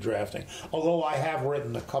actually do the drafting. Although I have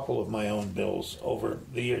written a couple of my own bills over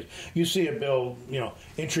the years. You see a bill,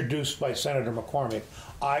 introduced by Senator McCormick.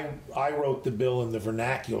 I wrote the bill in the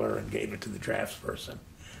vernacular and gave it to the draftsperson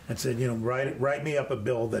and said, write me up a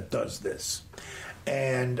bill that does this.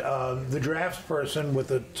 And the drafts person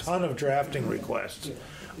with a ton of drafting requests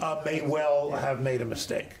may well have made a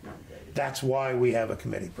mistake. That's why we have a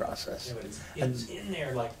committee process. Yeah, but it's in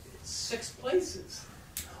there like 6 places.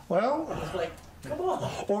 Well, It's like, come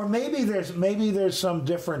on. or maybe there's some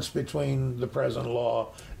difference between the present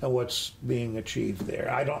law and what's being achieved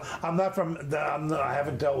there. I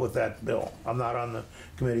haven't dealt with that bill. I'm not on the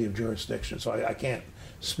committee of jurisdiction, so I can't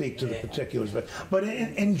speak to the particulars. But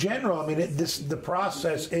in general, I mean, the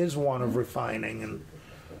process is one of refining and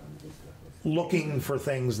looking for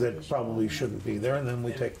things that probably shouldn't be there, and then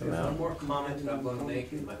we take them One out. more comment that I'm going to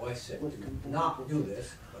make. My wife said to not do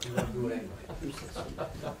this, but we're going to do it anyway.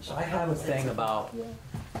 So I have a thing about,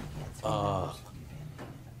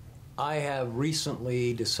 I have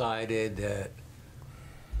recently decided that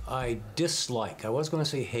I was going to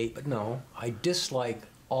say hate, but no, I dislike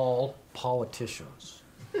all politicians.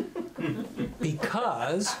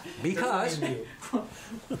 Because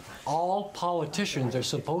all politicians are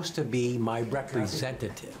supposed to be my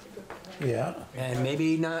representative. Yeah. And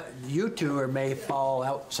maybe not, you two may fall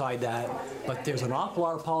outside that, but there's an awful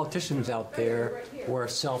lot of politicians out there who are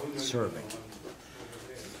self-serving.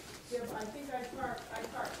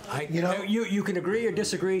 You can agree or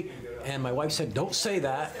disagree, and my wife said, don't say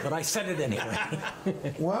that, but I said it anyway.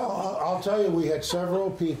 Well, I'll tell you, we had several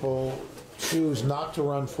people choose not to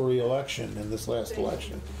run for re-election in this last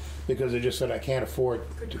election because they just said, I can't afford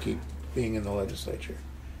to keep being in the legislature.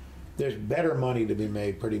 There's better money to be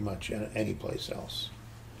made pretty much any place else.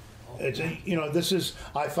 It's,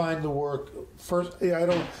 I find the work, first,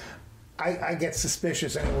 I get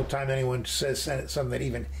suspicious any time anyone says something that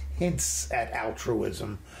even hints at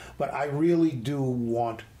altruism, but I really do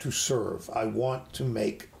want to serve. I want to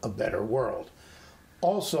make a better world.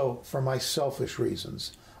 Also, for my selfish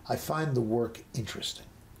reasons, I find the work interesting.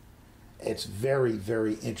 It's very,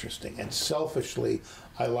 very interesting. And selfishly,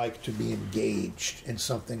 I like to be engaged in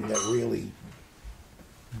something that really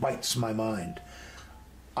bites my mind.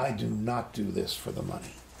 I do not do this for the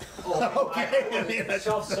money.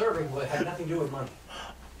 Self-serving has nothing to do with money.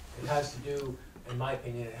 It has to do, in my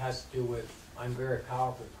opinion, it has to do with I'm a very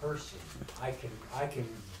powerful person. I can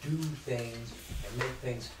do things and make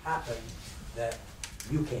things happen that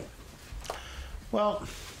you can't. Well,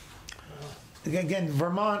 again,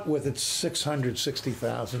 Vermont with its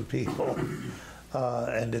 660,000 people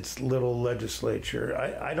and its little legislature,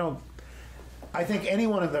 I think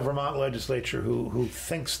anyone in the Vermont legislature who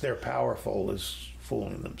thinks they're powerful is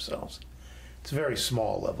fooling themselves. It's a very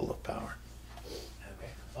small level of power.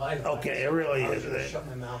 Okay, it really is. Shut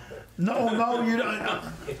my mouth there. No, you don't.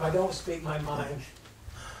 If I don't speak my mind.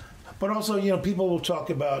 But also, people will talk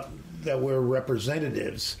about that we're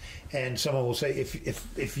representatives, and someone will say,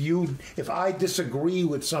 if I disagree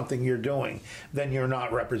with something you're doing, then you're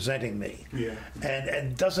not representing me. Yeah. And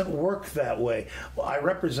it doesn't work that way. Well, I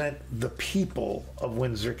represent the people of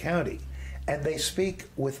Windsor County, and they speak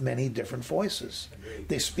with many different voices. Agreed.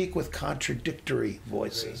 They speak with contradictory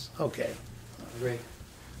voices. Agreed. Okay. Great.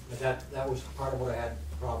 But that was part of what I had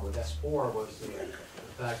a problem with. S4 was the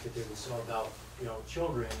fact that it was so about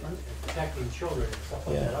children and protecting children and stuff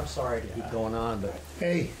like that. I'm sorry to keep going on, but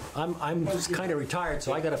Hey. I'm just kind of retired,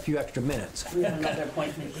 so I got a few extra minutes. We have another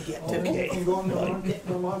appointment to get to. Okay. I'm going to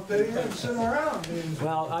Vermont Day and sit around.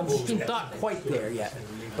 Well, I'm not quite there yet.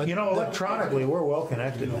 But Electronically, we're well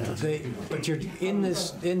connected now. But you're in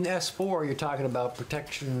S4, you're talking about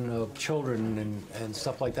protection of children and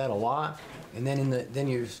stuff like that a lot, and then then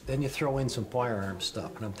you throw in some firearm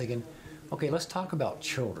stuff, and I'm thinking, okay, let's talk about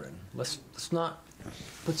children. Let's not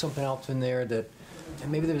put something else in there that, and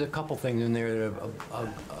maybe there's a couple things in there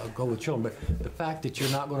that go with children, but the fact that you're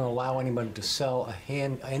not going to allow anybody to sell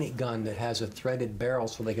any gun that has a threaded barrel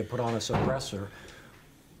so they can put on a suppressor.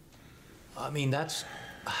 I mean, that's.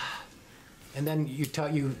 And then you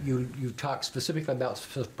talk specifically about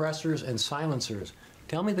suppressors and silencers.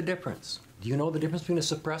 Tell me the difference. Do you know the difference between a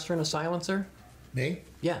suppressor and a silencer? Me?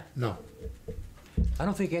 Yeah. No. I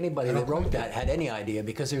don't think anybody that wrote that had any idea,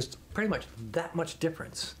 because there's pretty much that much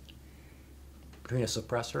difference between a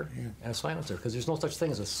suppressor and a silencer, because there's no such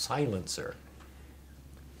thing as a silencer.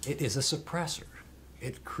 It is a suppressor.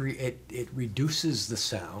 It reduces the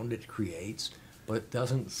sound it creates, but it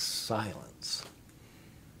doesn't silence.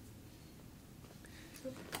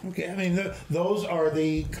 Okay, I mean, those are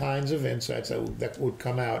the kinds of insights that would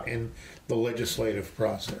come out in the legislative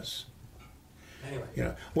process.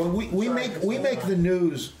 Anyway. When we make the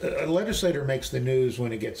news, a legislator makes the news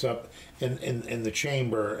when it gets up in the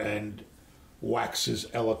chamber and waxes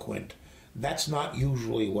eloquent. That's not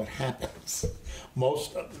usually what happens.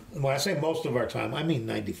 When I say most of our time, I mean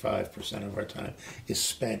 95% of our time is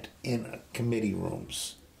spent in committee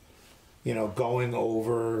rooms, going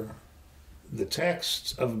over the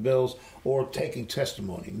texts of bills or taking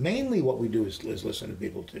testimony. Mainly what we do is listen to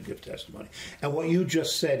people to give testimony. And what you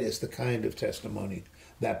just said is the kind of testimony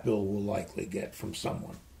that bill will likely get from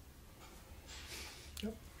someone.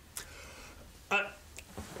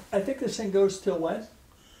 I think this thing goes till when?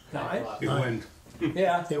 9? It went.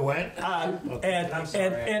 Yeah. It went?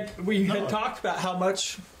 And we had talked about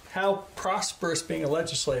how prosperous being a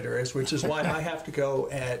legislator is, which is why I have to go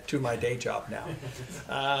to my day job now.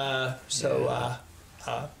 Thank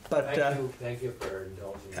you for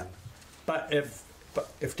indulging me. But if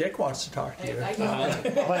Dick wants to talk to you,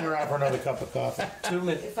 Playing around for another cup of coffee. 2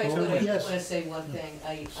 minutes. If I could, I Yes. just want to say one thing.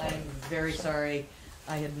 I'm very sorry.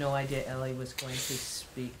 I had no idea Ellie was going to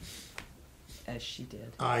speak as she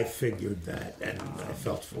did. I figured that, and I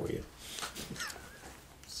felt for you.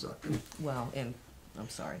 So. Well, and I'm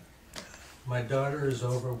sorry. My daughter is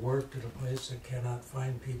overworked at a place that cannot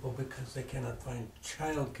find people because they cannot find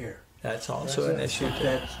childcare. That's also an issue.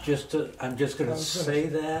 That's just, I'm just going to say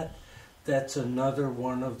that. That's another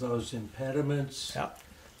one of those impediments Yeah.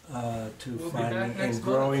 to We'll be finding back next and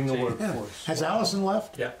growing the month, workforce. Has Allison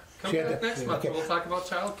left? Yeah. Come She had back to- next month. okay. We'll talk about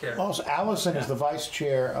childcare. Also, Allison is the vice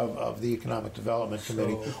chair of the Economic Development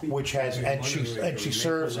Committee, which has, and she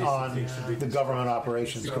serves on the Government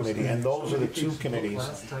Operations Committee, and those are the two committees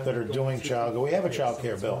that are doing child. We have a child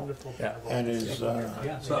care bill, Yeah. and is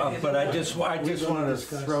But I just want to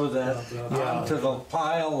throw that onto the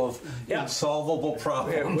pile of insolvable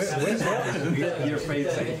problems you're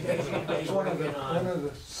facing. It's one of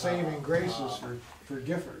the saving graces for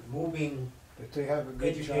Gifford, Moving that they have a good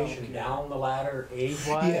education childcare. down the ladder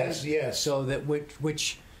age-wise. yes. So that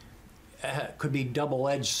which could be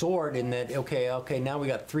double-edged sword in that, okay, now we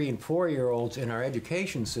got 3 and 4-year-olds in our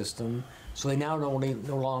education system, so they now no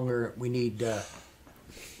longer, we need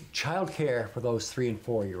childcare for those 3 and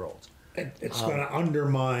 4-year-olds. It's going to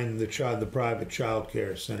undermine the private child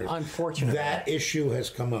care centers. Unfortunately. That issue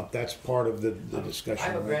has come up. That's part of the discussion. I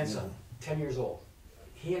have a right grandson, now. 10 years old.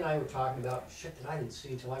 He and I were talking about shit that I didn't see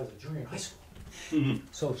until I was a junior in high school.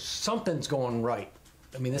 So something's going right.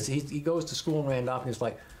 I mean, he goes to school in Randolph and he's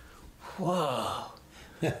like, whoa,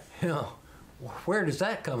 where does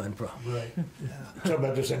that coming from? Right. Talk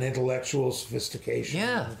about just an intellectual sophistication.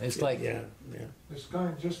 Yeah, it's like, yeah. It's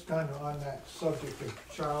just kind of on that subject of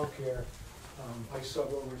childcare. I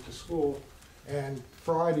sub over to school, and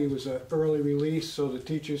Friday was an early release so the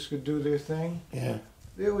teachers could do their thing. Yeah.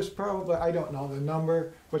 There was probably, I don't know the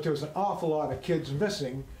number, but there was an awful lot of kids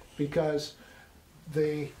missing because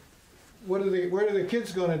what are the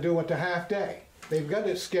kids going to do with the half day? They've got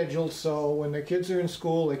it scheduled so when the kids are in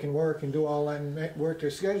school they can work and do all that and work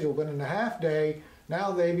their schedule, but in the half day,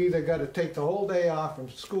 now they've either got to take the whole day off from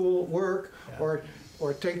school, work, or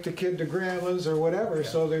take the kid to grandma's or whatever.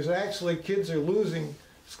 So there's actually, kids are losing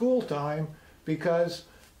school time because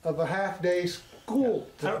of a half day school.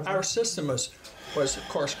 Our system was of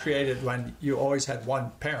course created when you always had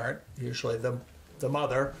one parent, usually the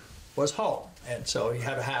mother was home, and so you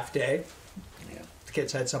had a half day. The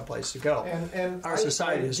kids had someplace to go. And our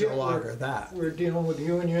society is no get longer that. We're dealing with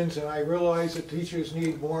unions, and I realize that teachers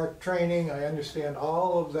need more training. I understand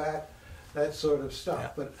all of that sort of stuff. Yeah.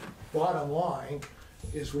 But bottom line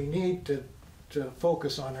is we need to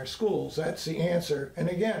focus on our schools. That's the answer. And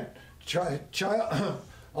again,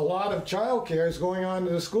 a lot of child care is going on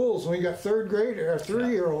to the schools. We got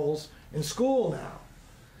 3-year-olds in school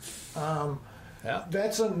now.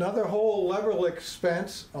 That's another whole level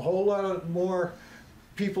expense, a whole lot of more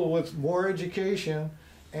people with more education,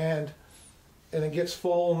 and it gets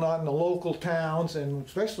full not in the local towns, and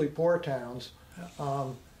especially poor towns.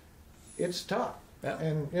 It's tough.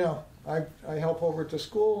 And I help over at the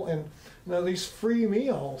school, and these free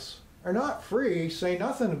meals are not free. Say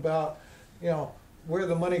nothing about where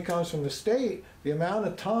the money comes from the state, the amount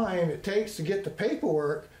of time it takes to get the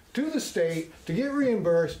paperwork to the state to get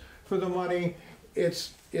reimbursed for the money.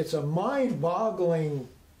 It's a mind-boggling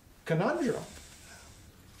conundrum.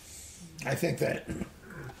 I think that.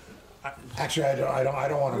 Actually, I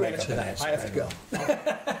don't want to make up an answer. I have to go.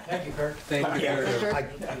 Thank you, Kurt. Thank you.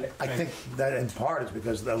 I think that in part is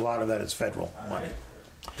because a lot of that is federal money.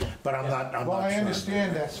 But I'm not Well, I sure.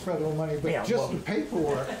 understand that's federal money, but Yeah, just the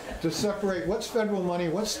paperwork to separate what's federal money,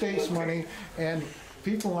 what's state's money, and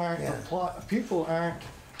people aren't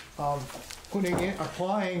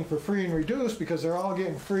applying for free and reduced because they're all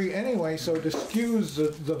getting free anyway. So it skews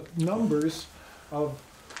the numbers of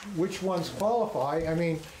which ones qualify. I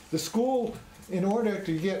mean, the school, in order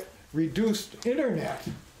to get reduced internet.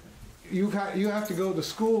 You have to go to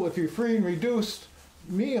school. If you're free and reduced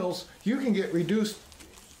meals, you can get reduced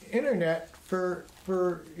internet for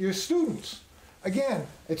your students. Again,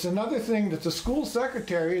 it's another thing that the school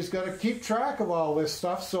secretary has got to keep track of all this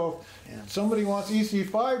stuff. So if somebody wants EC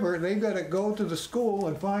fiber, they've got to go to the school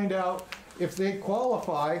and find out if they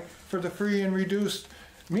qualify for the free and reduced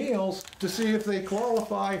meals to see if they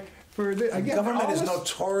qualify for the, again, Government all is this-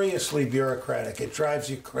 notoriously bureaucratic. It drives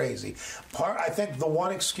you crazy. I think the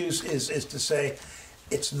one excuse is to say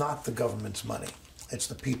it's not the government's money. It's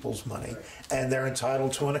the people's money. And they're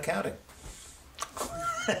entitled to an accounting.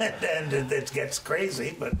 and it gets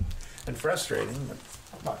crazy and frustrating.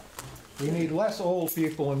 But we need less old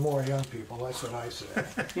people and more young people. That's what I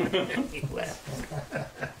say. Well,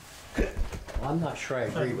 I'm not sure I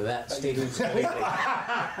agree with that statement completely.